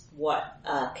guess what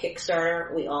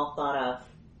Kickstarter we all thought of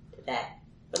today.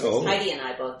 Heidi and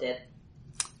I both did.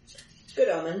 Good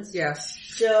Omens. Yes.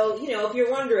 So, if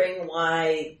you're wondering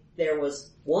why there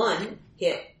was one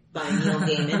hit by Neil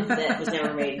Gaiman that was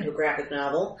never made into a graphic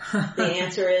novel, the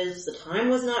answer is the time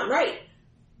was not right.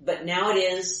 But now it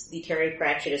is. The Terry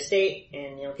Pratchett estate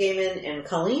and Neil Gaiman and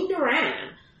Colleen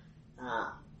Doran,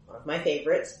 one of my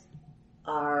favorites,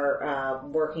 are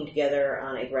working together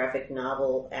on a graphic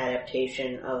novel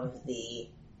adaptation of the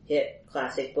hit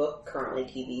classic book, currently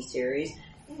TV series.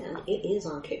 And it is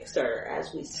on Kickstarter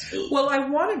as we speak. Well, I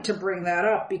wanted to bring that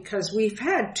up because we've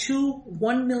had 2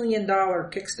 $1 million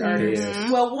Kickstarters.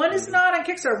 Mm-hmm. Well, one is not on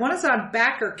Kickstarter. One is on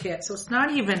BackerKit, so it's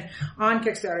not even on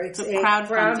Kickstarter. It's a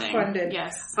crowdfunded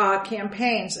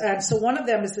campaigns. And so one of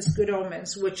them is this Good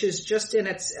Omens, which is just in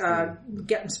its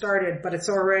getting started, but it's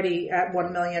already at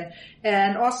 1 million.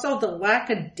 And also the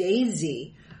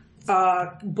Lackadaisy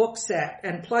book set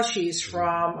and plushies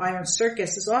from Iron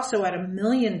Circus is also at $1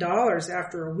 million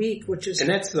after a week, which is and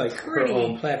that's like her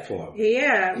own platform.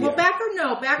 Yeah. Well,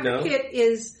 BackerKit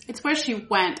is it's where she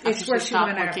went. It's where she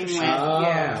went working with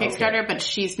Kickstarter, but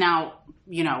she's now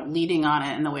leading on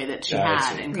it in the way that she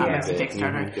had in comics and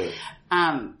Kickstarter.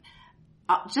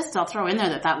 I'll throw in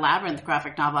there that Labyrinth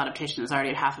graphic novel adaptation is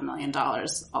already at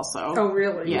 $500,000 also. Oh,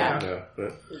 really? Yeah.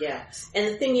 Yeah. And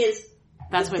the thing is,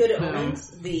 that's with Good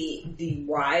Omens, the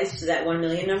rise to that 1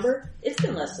 million number, it's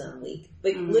been less than a week.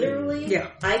 Like, literally,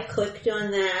 I clicked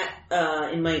on that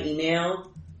in my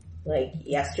email, like,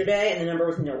 yesterday, and the number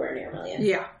was nowhere near a million.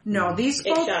 Yeah. No, these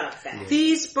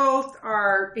both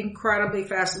are incredibly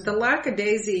fast. The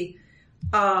Lackadaisy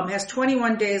has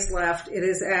 21 days left. It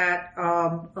is at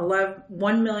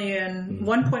 $1.1 million.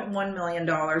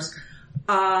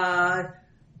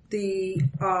 The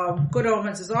Good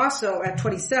Omens is also at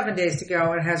 27 days to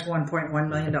go and has $1.1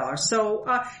 million. So,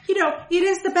 it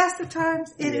is the best of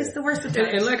times. It is the worst of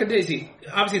times. And Lackadaisy,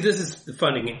 obviously this is the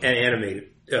funding an animated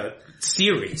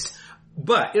series.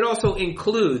 But it also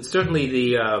includes, certainly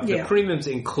the premiums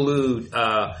include,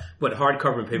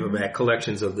 hardcover and paperback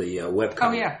collections of the webcomic.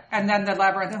 Oh yeah. And then the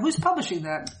Labyrinth. Who's publishing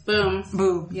that?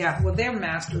 Boom. Yeah. Well, they're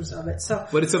masters of it. So.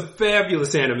 But it's a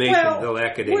fabulous animation, the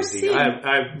Lackadaisy.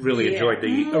 I really enjoyed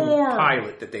the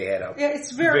pilot that they had out. Yeah,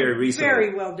 it's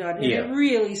very well done. And it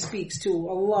really speaks to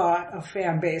a lot of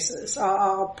fan bases.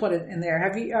 I'll put it in there.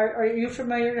 Are you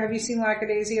familiar? Have you seen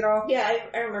Lackadaisy at all? Yeah,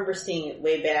 I remember seeing it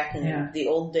way back in the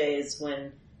old days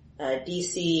when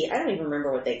DC, I don't even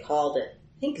remember what they called it.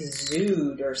 I think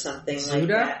Zood or something like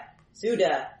that.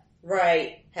 Zuda,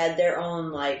 right, had their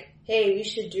own hey, we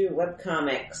should do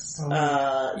webcomics.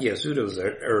 Zuda was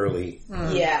early.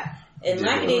 Yeah, and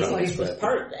Lackadaisy was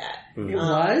part of that. It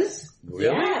was?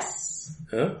 Really? Yes.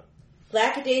 Huh?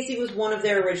 Lackadaisy was one of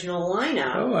their original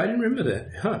lineup. Oh, I didn't remember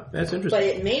that. Huh, that's interesting. But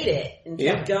it made it and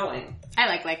kept going. I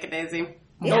like Lackadaisy.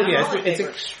 Yeah, it's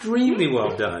extremely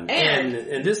well done.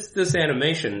 And this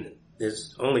animation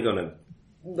is only going to...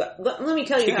 Let me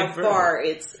tell you how far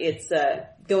it's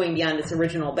going beyond its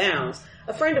original bounds.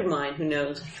 A friend of mine who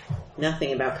knows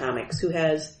nothing about comics, who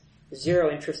has zero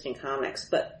interest in comics,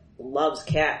 but loves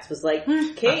cats, was like,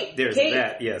 Kate,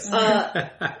 that, yes.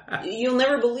 You'll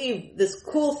never believe this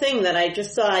cool thing that I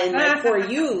just saw in my For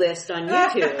You list on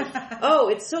YouTube. Oh,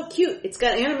 it's so cute. It's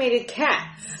got animated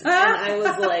cats. And I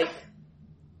was like...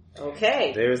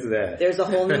 Okay. There's that. There's a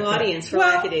whole new audience for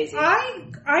Lackadaisy.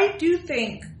 I do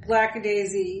think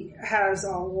Lackadaisy has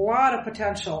a lot of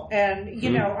potential. And,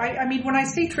 I mean, when I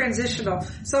say transitional,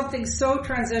 something so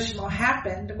transitional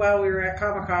happened while we were at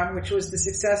Comic-Con, which was the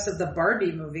success of the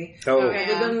Barbie movie. Oh, it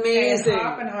was amazing. And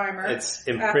Oppenheimer. It's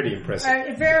pretty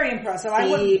impressive. Very impressive.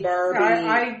 See Barbie.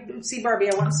 I see Barbie.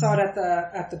 I went and saw it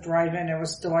at the drive-in. It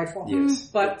was delightful. Yes.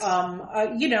 But,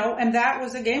 and that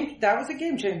was a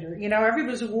game changer.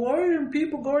 Everybody was like, why are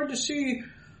people going to see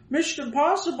Mission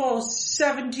Impossible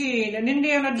 17 and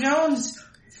Indiana Jones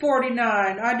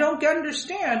 49? I don't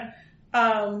understand.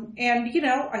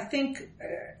 I think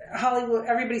Hollywood,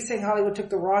 everybody's saying Hollywood took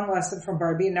the wrong lesson from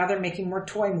Barbie and now they're making more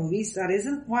toy movies. That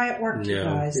isn't why it worked, you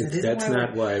guys. That's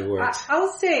not why it works.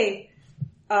 I'll say,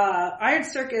 Iron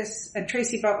Circus and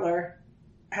Tracy Butler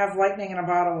have lightning in a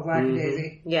bottle with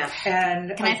Lackadaisy. Mm-hmm. Yeah.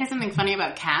 And can I say something funny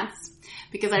about cats?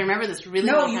 Because I remember this really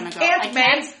no, long time ago.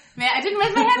 I didn't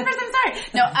raise my hand first, I'm sorry.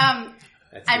 No,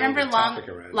 I remember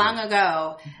long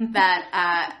ago that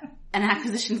an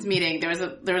acquisitions meeting, there was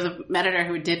a editor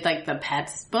who did the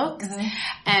pets books,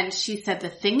 and she said the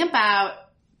thing about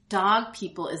dog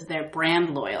people is they're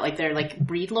brand loyal, they're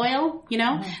breed loyal,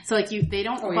 So they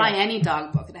don't buy any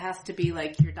dog book. It has to be your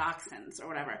Dachshunds or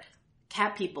whatever.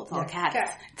 Cat people, it's all cats.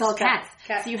 It's all cats.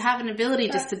 So you have an ability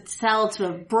just to sell to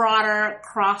a broader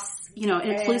cross,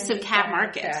 inclusive cat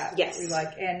market. Yes. We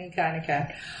like any kind of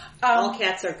cat. All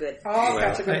cats are good. All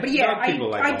cats are good. But yeah,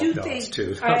 I do think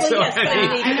too. They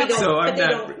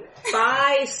don't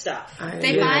buy stuff.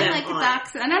 They buy a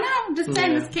dachshund. I don't know. I'm just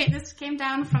saying this came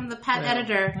down from the pet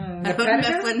editor at Hood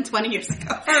Mifflin 20 years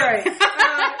ago. All right.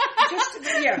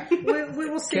 We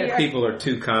will see. Cat people are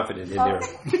too confident in their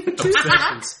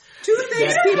obsessions. Two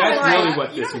things people like. That's really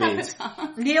what this means.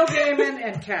 Neil Gaiman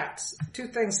and cats. Two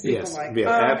things people like. Yeah,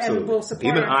 absolutely. And we'll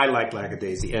support Even I like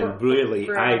Lackadaisy, and really,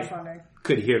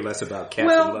 could hear less about cats.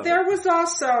 Well, there was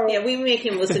also... Yeah, we make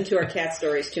him listen to our cat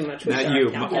stories too much. Not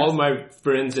you. All my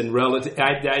friends and relatives,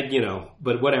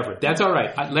 but whatever. That's all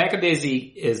right.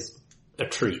 Lackadaisy is a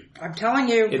treat. I'm telling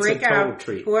you, it's break a total out.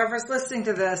 Treat. Whoever's listening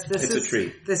to this, it's a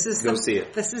treat. Go see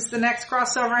it. This is the next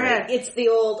crossover hit. It's the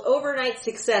old overnight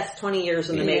success, 20 years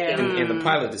in the making. And the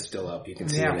pilot is still up. You can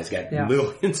see it. It's got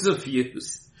millions of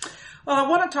views. Well, I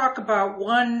want to talk about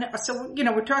one, so,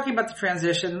 we're talking about the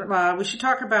transition. We should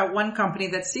talk about one company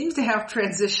that seems to have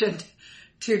transitioned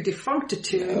to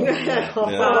Defunctitude,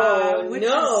 which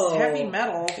no. is heavy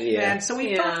metal. Yeah. And so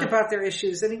we talked about their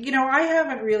issues. And, I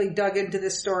haven't really dug into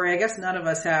this story. I guess none of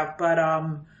us have. But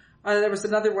there was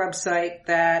another website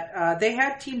that they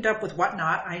had teamed up with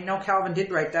Whatnot. I know Calvin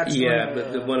did write that story. Yeah,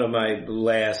 but one of my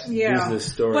last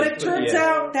business stories. But it turns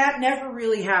out that never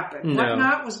really happened. No.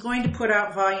 Whatnot was going to put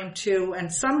out Volume 2,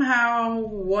 and somehow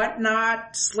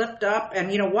Whatnot slipped up.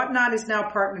 And, Whatnot is now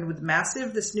partnered with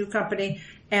Massive, this new company,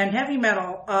 and Heavy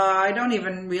Metal. I don't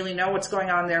even really know what's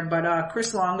going on there, but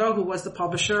Chris Longo, who was the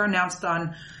publisher, announced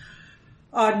on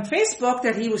Facebook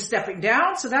that he was stepping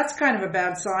down, so that's kind of a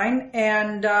bad sign.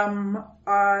 And,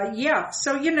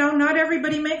 so, not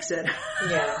everybody makes it.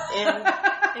 Yeah, and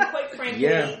quite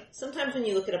frankly, sometimes when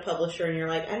you look at a publisher and you're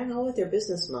like, I don't know what their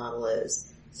business model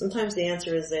is, sometimes the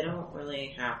answer is they don't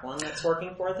really have one that's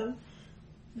working for them.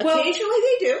 Occasionally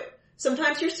they do.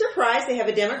 Sometimes you're surprised they have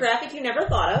a demographic you never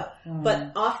thought of,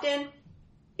 but often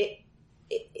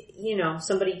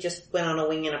somebody just went on a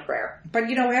wing and a prayer. But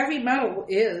Heavy Metal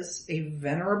is a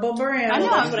venerable brand. I know,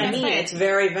 That's what I mean. It's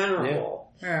very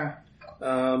venerable. Yeah.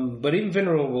 But even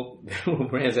venerable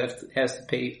brands has to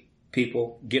pay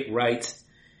people, get rights,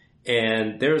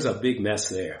 and there's a big mess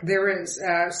there. There is.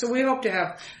 So we hope to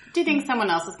have. Do you think someone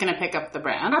else is going to pick up the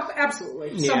brand?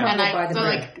 Absolutely. Yeah. Someone will buy the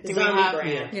brand. Do we have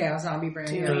brand. Yeah, zombie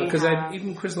brand. Because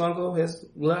even Chris Longo has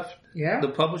left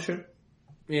the publisher.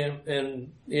 Yeah,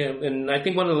 and I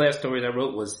think one of the last stories I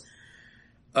wrote was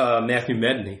Matthew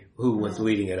Medney, who was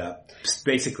leading it up,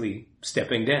 basically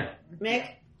stepping down. Meg,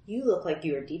 you look like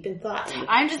you are deep in thought.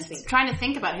 I'm just trying to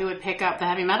think about who would pick up the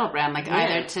Heavy Metal brand,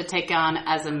 either to take on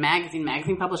as a magazine.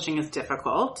 Magazine publishing is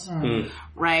difficult,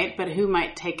 right? But who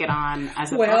might take it on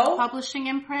as a book publishing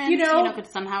imprint? Could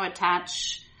somehow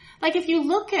attach. Like if you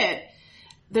look at,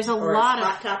 there's a lot of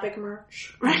Hot Topic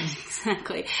merch, right?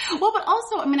 Exactly. Well, but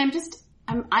also,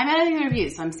 I'm editing the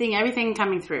reviews, so I'm seeing everything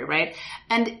coming through, right?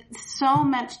 And so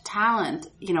much talent,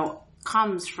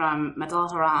 comes from metal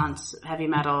Orange, heavy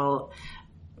metal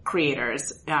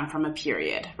creators from a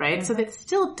period, right? Mm-hmm. So that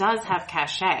still does have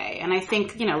cachet. And I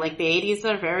think, the 80s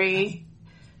are very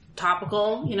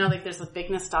topical, there's this big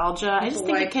nostalgia. I just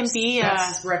think it can be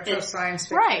retro science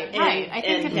fiction. Right. I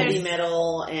think and heavy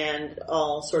metal and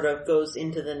all sort of goes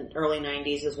into the early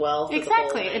 90s as well.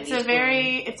 Exactly.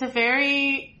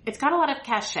 It's got a lot of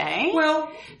cachet.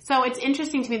 Well, so it's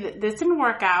interesting to me that this didn't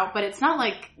work out, but it's not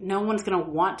like no one's going to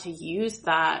want to use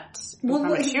that. Well,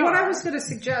 what I was going to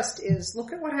suggest is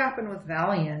look at what happened with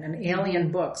Valiant and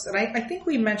Alien Books. And I think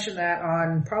we mentioned that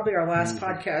on probably our last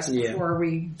podcast before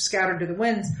we scattered to the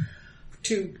winds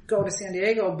to go to San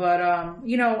Diego. But,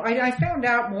 I found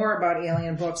out more about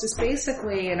Alien Books. It's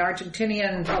basically an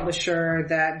Argentinian publisher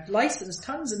that licensed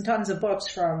tons and tons of books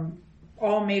from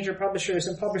all major publishers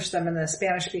and published them in the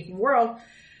Spanish-speaking world.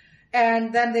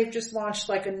 And then they've just launched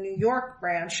a New York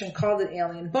branch and called it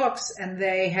Alien Books, and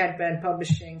they had been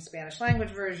publishing Spanish language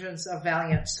versions of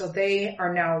Valiant. So they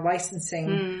are now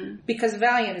licensing, because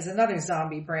Valiant is another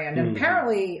zombie brand. And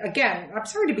apparently, again, I'm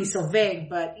sorry to be so vague,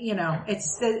 but,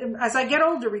 it's, as I get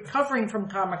older, recovering from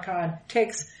Comic-Con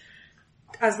takes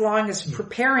as long as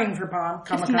preparing for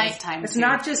Comic-Con. It's nighttime. It's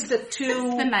not just the two.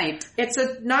 It's the night. It's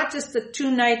not just the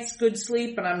 2 nights good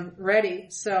sleep and I'm ready.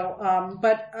 So,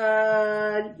 but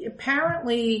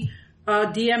apparently,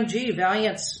 DMG,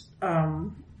 Valiant's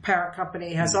parent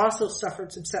company, has also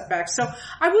suffered some setbacks. So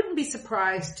I wouldn't be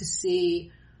surprised to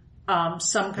see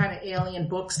some kind of Alien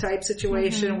Books type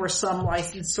situation where some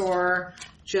licensor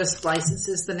just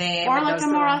licenses the name, or a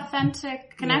more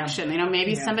authentic connection.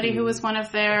 Maybe somebody who was one of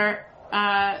their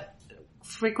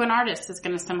frequent artists is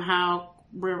going to somehow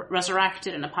resurrect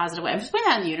it in a positive way. I'm just putting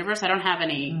that in the universe. I don't have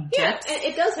any tips. Yeah,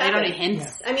 it does happen. I don't have any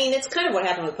hints. Yeah. It's kind of what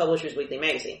happened with Publishers Weekly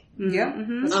magazine. Yeah.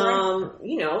 Mm-hmm. That's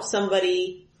right.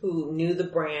 Somebody who knew the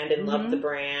brand and loved the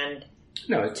brand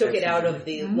took it out of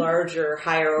the Mm-hmm. larger,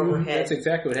 higher overhead That's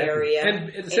exactly what happened. area. And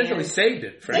essentially saved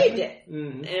it, frankly. Saved it.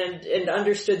 And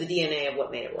understood the DNA of what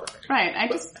made it work. Right. I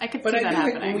could see that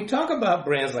happening. When we talk about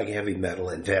brands like Heavy Metal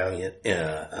and Valiant,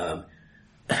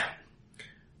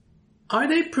 are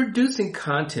they producing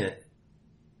content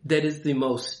that is the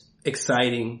most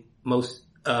exciting, most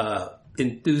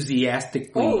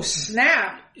enthusiastically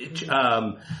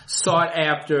sought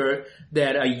after,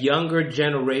 that a younger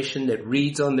generation that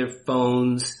reads on their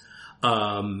phones,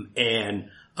 and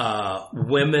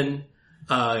women,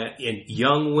 and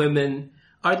young women,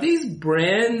 are these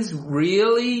brands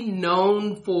really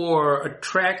known for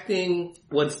attracting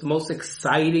what's the most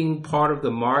exciting part of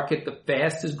the market, the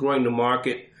fastest growing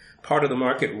part of the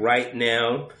market right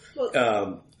now?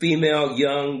 Female,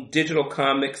 young, digital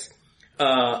comics,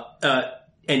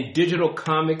 and digital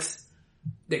comics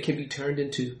that can be turned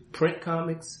into print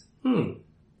comics?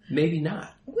 Maybe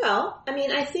not. Well, I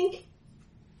mean, I think,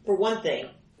 for one thing,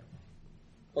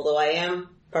 although I am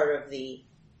part of the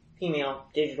female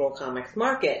digital comics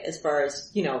market as far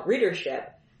as,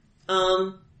 readership,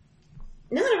 not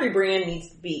every brand needs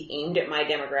to be aimed at my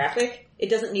demographic. It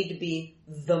doesn't need to be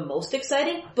the most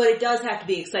exciting, but it does have to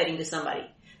be exciting to somebody.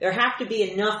 There have to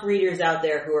be enough readers out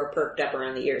there who are perked up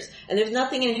around the ears. And there's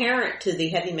nothing inherent to the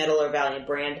Heavy Metal or Valiant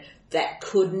brand that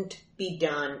couldn't be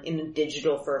done in a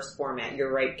digital first format.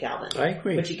 You're right, Calvin. I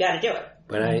agree. But you gotta do it.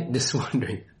 But I'm just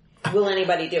wondering. Will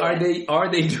anybody do it?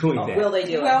 Are they doing that? Will they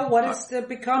do it? Well, what is the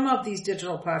become of these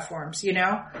digital platforms,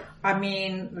 I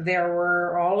mean, there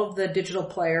were all of the digital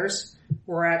players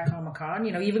were at Comic-Con.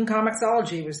 Even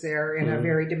Comixology was there in a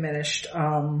very diminished,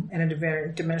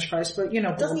 price, but,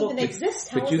 it doesn't even exist.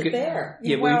 How is it there?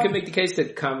 Yeah, well, you can make the case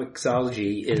that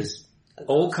Comixology is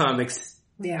old comics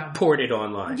ported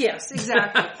online. Yes,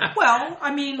 exactly. Well,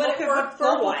 I mean, but look it at worked for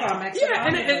a while. Comics. Yeah,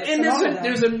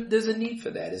 and there's a need for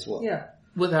that as well. Yeah.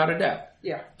 Without a doubt.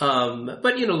 Yeah.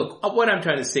 But look, what I'm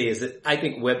trying to say is that I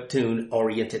think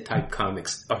webtoon-oriented type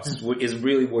comics is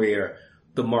really where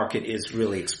the market is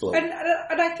really exploding.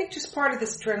 And I think just part of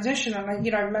this transition, and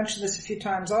I've mentioned this a few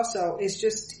times also, is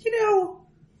just,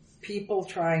 people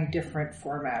trying different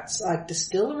formats. Like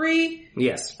Distillery.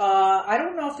 Yes. I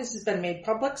don't know if this has been made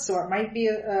public, so it might be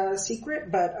a secret,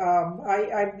 but,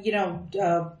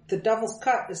 The Devil's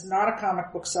Cut is not a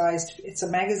comic book sized, it's a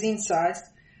magazine sized.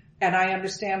 And I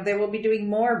understand they will be doing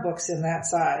more books in that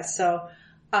size. So,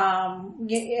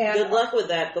 good luck with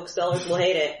that. Booksellers will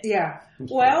hate it. Yeah.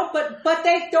 Well, but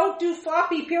they don't do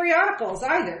floppy periodicals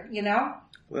either,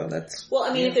 Well, that's... Well,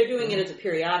 I mean, if they're doing it as a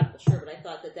periodical, sure, but I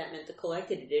thought that meant the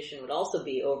collected edition would also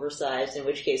be oversized, in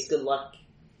which case, good luck.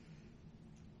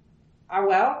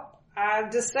 Well,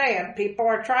 I'm just saying, people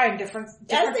are trying different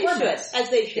formats. As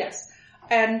they should. Yes.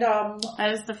 And,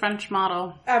 that is the French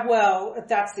model. Well,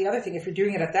 that's the other thing. If you're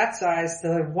doing it at that size,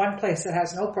 the one place that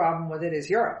has no problem with it is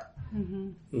Europe.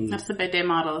 That's the BD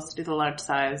model, is to do the large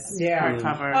size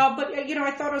hardcover. But,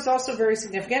 I thought it was also very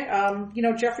significant.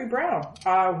 Jeffrey Brown,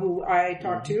 who I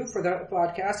talked to for the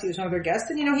podcast, he was one of their guests,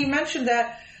 and, he mentioned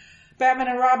that Batman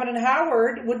and Robin and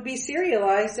Howard would be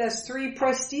serialized as 3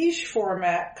 prestige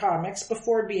format comics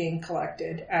before being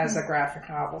collected as a graphic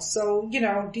novel. So,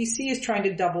 DC is trying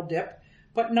to double dip,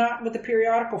 but not with the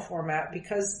periodical format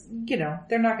because,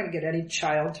 they're not going to get any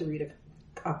child to read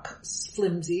a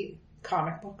flimsy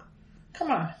comic book.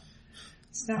 Come on.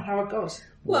 It's not how it goes.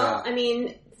 Well, I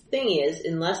mean, the thing is,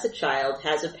 unless a child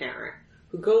has a parent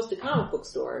who goes to comic book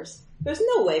stores, there's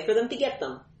no way for them to get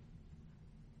them.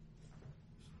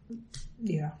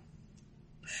 Yeah.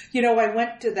 I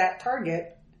went to that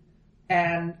Target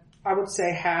and I would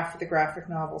say half of the graphic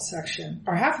novel section,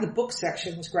 or half of the book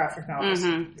section was graphic novels.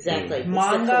 Exactly.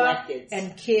 Manga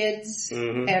and kids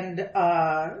and,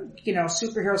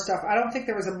 superhero stuff. I don't think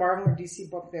there was a Marvel or DC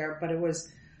book there, but it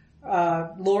was,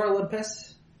 Lore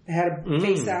Olympus. They had a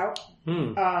face out.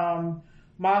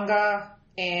 Manga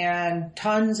and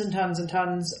tons and tons and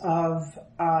tons of,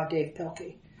 Dave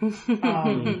Pilkey.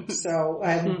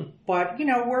 But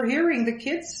we're hearing the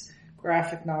kids'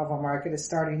 graphic novel market is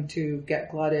starting to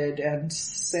get glutted and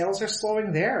sales are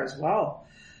slowing there as well.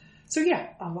 So yeah,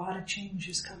 a lot of change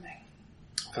is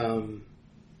coming.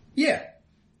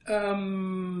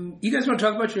 You guys want to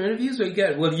talk about your interviews? Or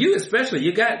you especially,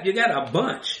 you got a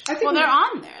bunch. They're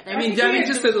on there. I mean,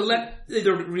 just to let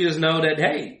the readers know that,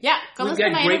 hey. Yeah, go listen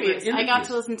to my interviews. I got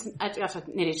to listen to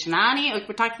Nidhi Chinani. Like,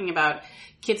 we're talking about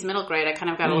kids middle grade. I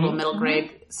kind of got a little middle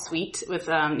grade suite with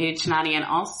Nidhi Chinani, and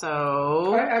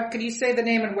also... could you say the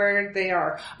name and where they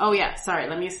are? Oh yeah, sorry,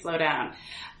 let me slow down.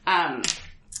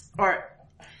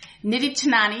 Nidhi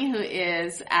Chinani, who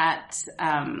is at,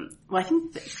 I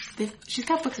think she's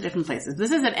got books at different places.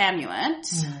 This is at Amulet.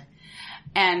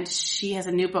 And she has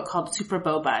a new book called Super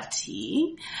Boba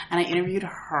Tea. And I interviewed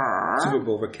her. Super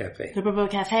Boba Cafe. Super Boba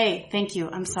Cafe. Thank you.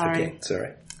 I'm sorry. Okay, it's all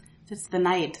right. It's the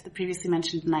night, the previously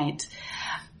mentioned night.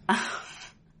 Who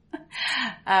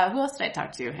else did I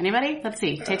talk to? Anybody? Let's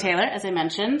see. Tay Taylor, as I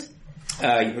mentioned.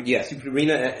 Yes,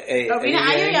 Rena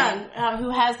Ayuyang, who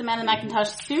has the Man in the Macintosh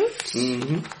suit.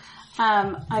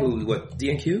 What,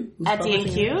 DNQ? At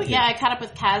DNQ, yeah. I caught up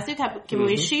with Kazu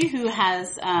Kibuishi, who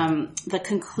has the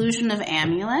conclusion of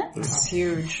Amulet. It's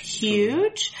huge.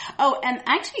 Huge. Oh, and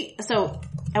actually, so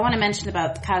I want to mention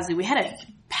about Kazu. We had a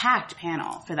packed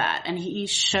panel for that, and he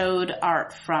showed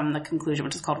art from the conclusion,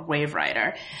 which is called Wave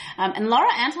Rider. And Laura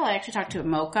Antle, I actually talked to at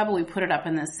MoCA, but we put it up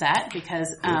in this set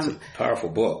because it's a powerful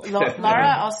book.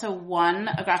 Laura also won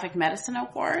a graphic medicine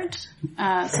award,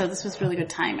 so this was really good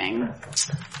timing.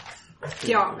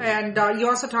 Yeah, and you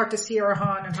also talked to Sierra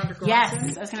Hahn and Hunter Goranson.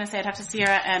 Yes, I was going to say I'd have to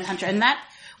Sierra and Hunter, and that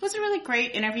was a really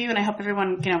great interview, and I hope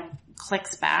everyone,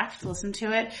 clicks back to listen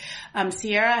to it.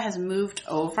 Sierra has moved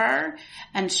over,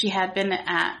 and she had been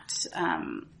at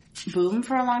Boom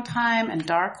for a long time and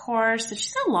Dark Horse. So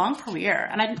she's had a long career,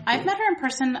 and I've met her in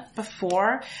person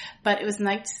before, but it was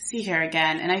nice to see her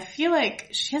again. And I feel like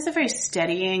she has a very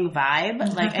steadying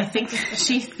vibe. Like I think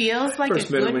she feels like First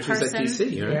a good when person she's at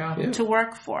DC, yeah. to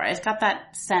work for. I've got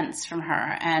that sense from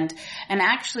her. And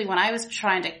actually, when I was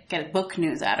trying to get book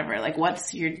news out of her, like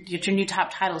what's your new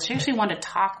top titles, she actually wanted to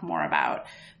talk more about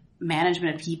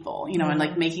management of people, and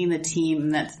like making the team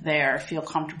that's there feel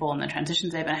comfortable in the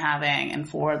transitions they've been having and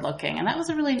forward looking. And that was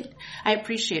I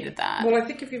appreciated that. Well, I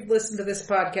think if you've listened to this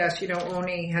podcast,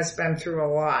 Oni has been through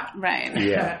a lot. Right.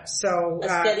 Yeah. So, a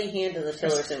steady hand to the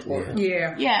tiller is important.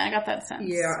 Yeah. Yeah, I got that sense.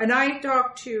 Yeah. And I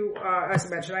talked to, as I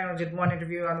mentioned, I only did one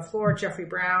interview on the floor, Jeffrey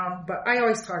Brown, but I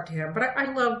always talk to him. But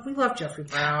we love Jeffrey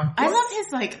Brown. I love his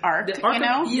arc,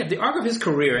 the arc of his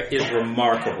career is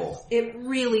remarkable. It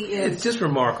really is. It's just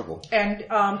remarkable.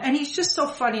 And he's just so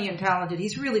funny and talented.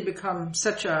 He's really become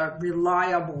such a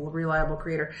reliable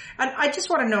creator. And I just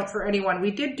want to note for anyone,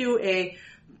 we did do a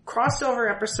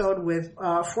crossover episode with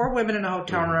 4 women in a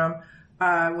hotel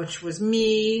room, which was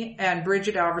me and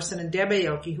Bridget Alverson and Deb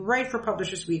Aoki, who write for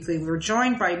Publishers Weekly. We were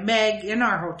joined by Meg in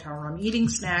our hotel room, eating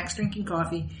snacks, drinking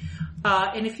coffee.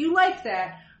 And if you like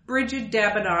that, Bridget,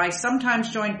 Deb, and I, sometimes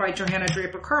joined by Johanna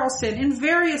Draper Carlson, in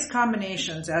various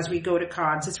combinations as we go to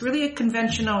cons. It's really a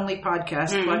convention-only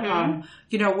podcast,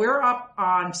 but, we're up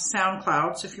on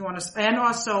SoundCloud, so if you want to, and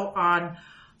also on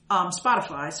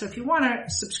Spotify. So if you want to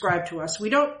subscribe to us,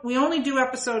 we only do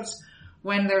episodes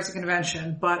when there's a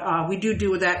convention, but we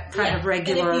do that kind of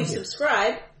regular. And if you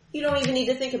subscribe, you don't even need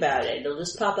to think about it. It'll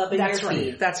just pop up in your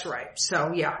feed. That's right.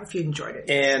 So yeah, if you enjoyed it.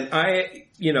 And I,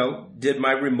 did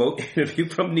my remote interview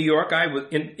from New York. I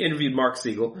interviewed Mark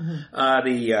Siegel,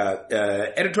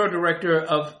 the editorial director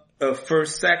of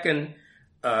First Second,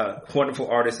 wonderful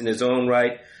artist in his own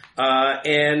right.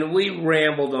 And we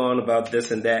rambled on about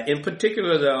this and that. In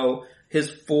particular, though, his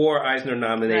 4 Eisner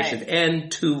nominations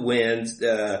and 2 wins.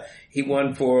 He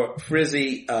won for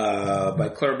Frizzy by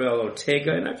Clarabelle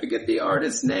Ortega, and I forget the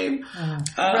artist's name.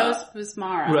 Rose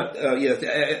Busmara. Yes,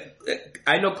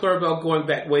 I know Clarabelle going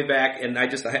way back, and I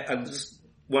just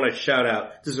want to shout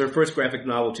out. This is her first graphic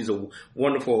novel. She's a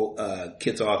wonderful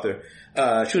kids author.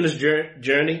 Shuna's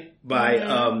Journey by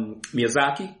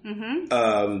Miyazaki.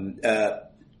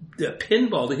 The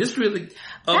Pinball, the history of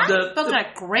that book got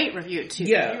a great review too.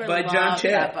 Yeah, by John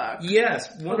Chad.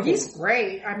 Yes, wonderful. He's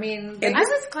great. I mean, I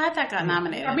was glad that got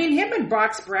nominated. I mean, him and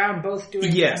Box Brown both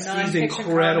doing these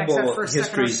incredible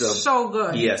histories of so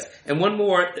good. Yes, and one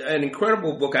more, an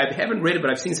incredible book. I haven't read it,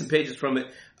 but I've seen some pages from it.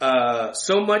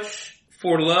 So Much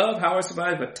for Love: How I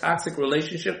Survived a Toxic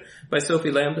Relationship by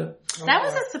Sophie Lambda. That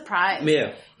was a surprise.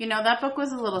 Yeah. That book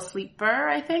was a little sleeper,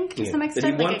 I think, to some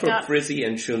extent. But he won for Frizzy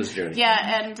and Shuna's Journey.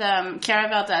 Yeah, and Chiara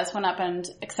Valdez went up and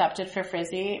accepted for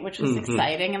Frizzy, which was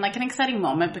exciting, and an exciting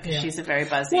moment because she's a very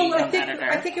buzzy young editor.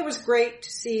 I think it was great to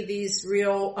see these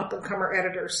real up-and-comer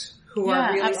editors who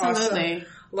are really awesome.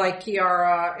 Like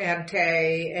Chiara and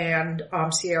Tay and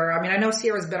Sierra. I mean, I know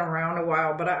Sierra's been around a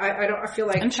while, but I feel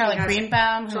like... And Charlotte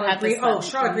Greenbaum, who had this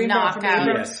Charlotte Greenbaum from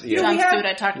Abrams. Jumpsuit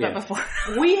I talked about before.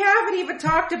 We haven't even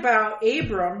talked about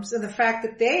Abrams and the fact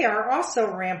that they are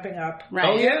also ramping up. Right.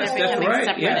 Oh, yes, that's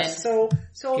right. Yes. So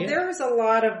there's a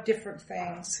lot of different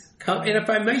things. And if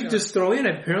I may just throw in,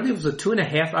 apparently it was a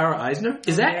 2.5-hour Eisner.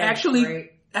 Is that actually... Great.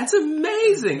 That's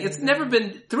amazing. It's never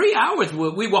been 3 hours.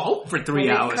 We were hoping for 3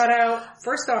 hours. Cut out,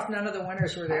 first off, none of the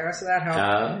winners were there, so that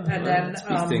helped. And then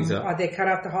they cut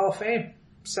out the Hall of Fame.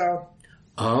 So,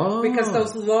 because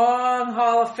those long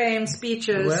Hall of Fame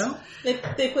speeches. Well,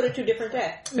 they put it to a different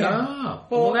day. Yeah.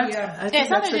 Well, it's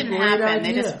not that it didn't happen. Idea.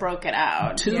 They just broke it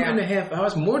out. 2.5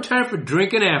 hours. More time for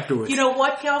drinking afterwards. You know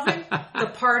what, Calvin? The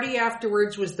party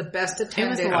afterwards was the best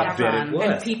attended. It was a lot of fun.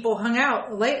 And people hung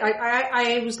out late.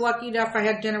 I was lucky enough. I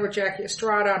had dinner with Jackie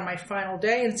Estrada on my final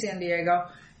day in San Diego.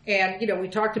 And, we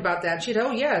talked about that. She said,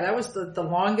 that was the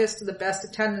longest, the best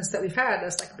attendance that we've had. I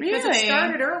was like, because it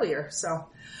started earlier. So,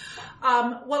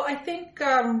 well, I think,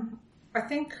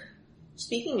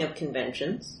 speaking of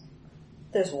conventions,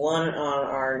 there's one on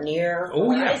our near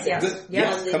horizon.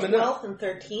 Yes. On the 12th and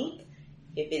 13th,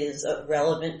 if it is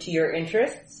relevant to your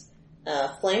interests.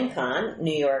 FlameCon,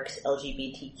 New York's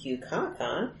LGBTQ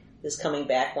Comic-Con, is coming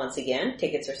back once again.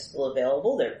 Tickets are still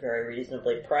available. They're very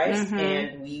reasonably priced,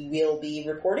 and we will be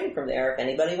reporting from there if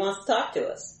anybody wants to talk to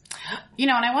us.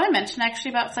 And I want to mention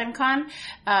actually about FlameCon,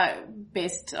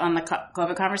 based on the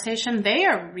COVID conversation, they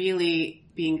are really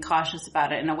being cautious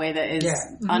about it in a way that is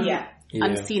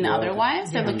unseen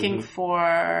otherwise. They're looking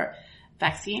for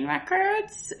vaccine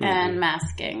records and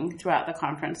masking throughout the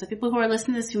conference. So people who are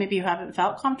listening to this who maybe haven't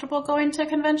felt comfortable going to a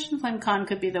convention, FlameCon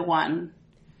could be the one.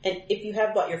 And if you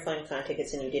have bought your FlameCon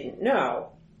tickets and you didn't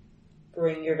know,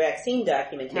 bring your vaccine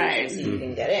documentation so you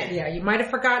can get in. Yeah, you might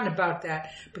have forgotten about that.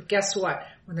 But guess what?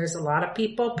 When there's a lot of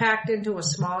people packed into a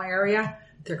small area,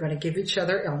 they're going to give each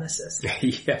other illnesses.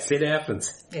 Yes, it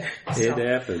happens. Yeah, it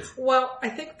happens. Well, I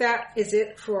think that is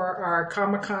it for our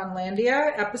Comic-Con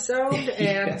Landia episode.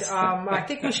 And I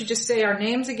think we should just say our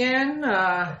names again.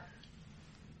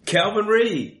 Calvin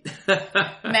Reed.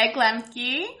 Meg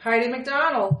Lemke. Heidi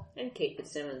McDonald. And Kate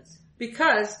Fitzsimmons.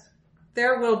 Because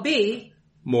there will be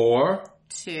more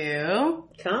to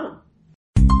come.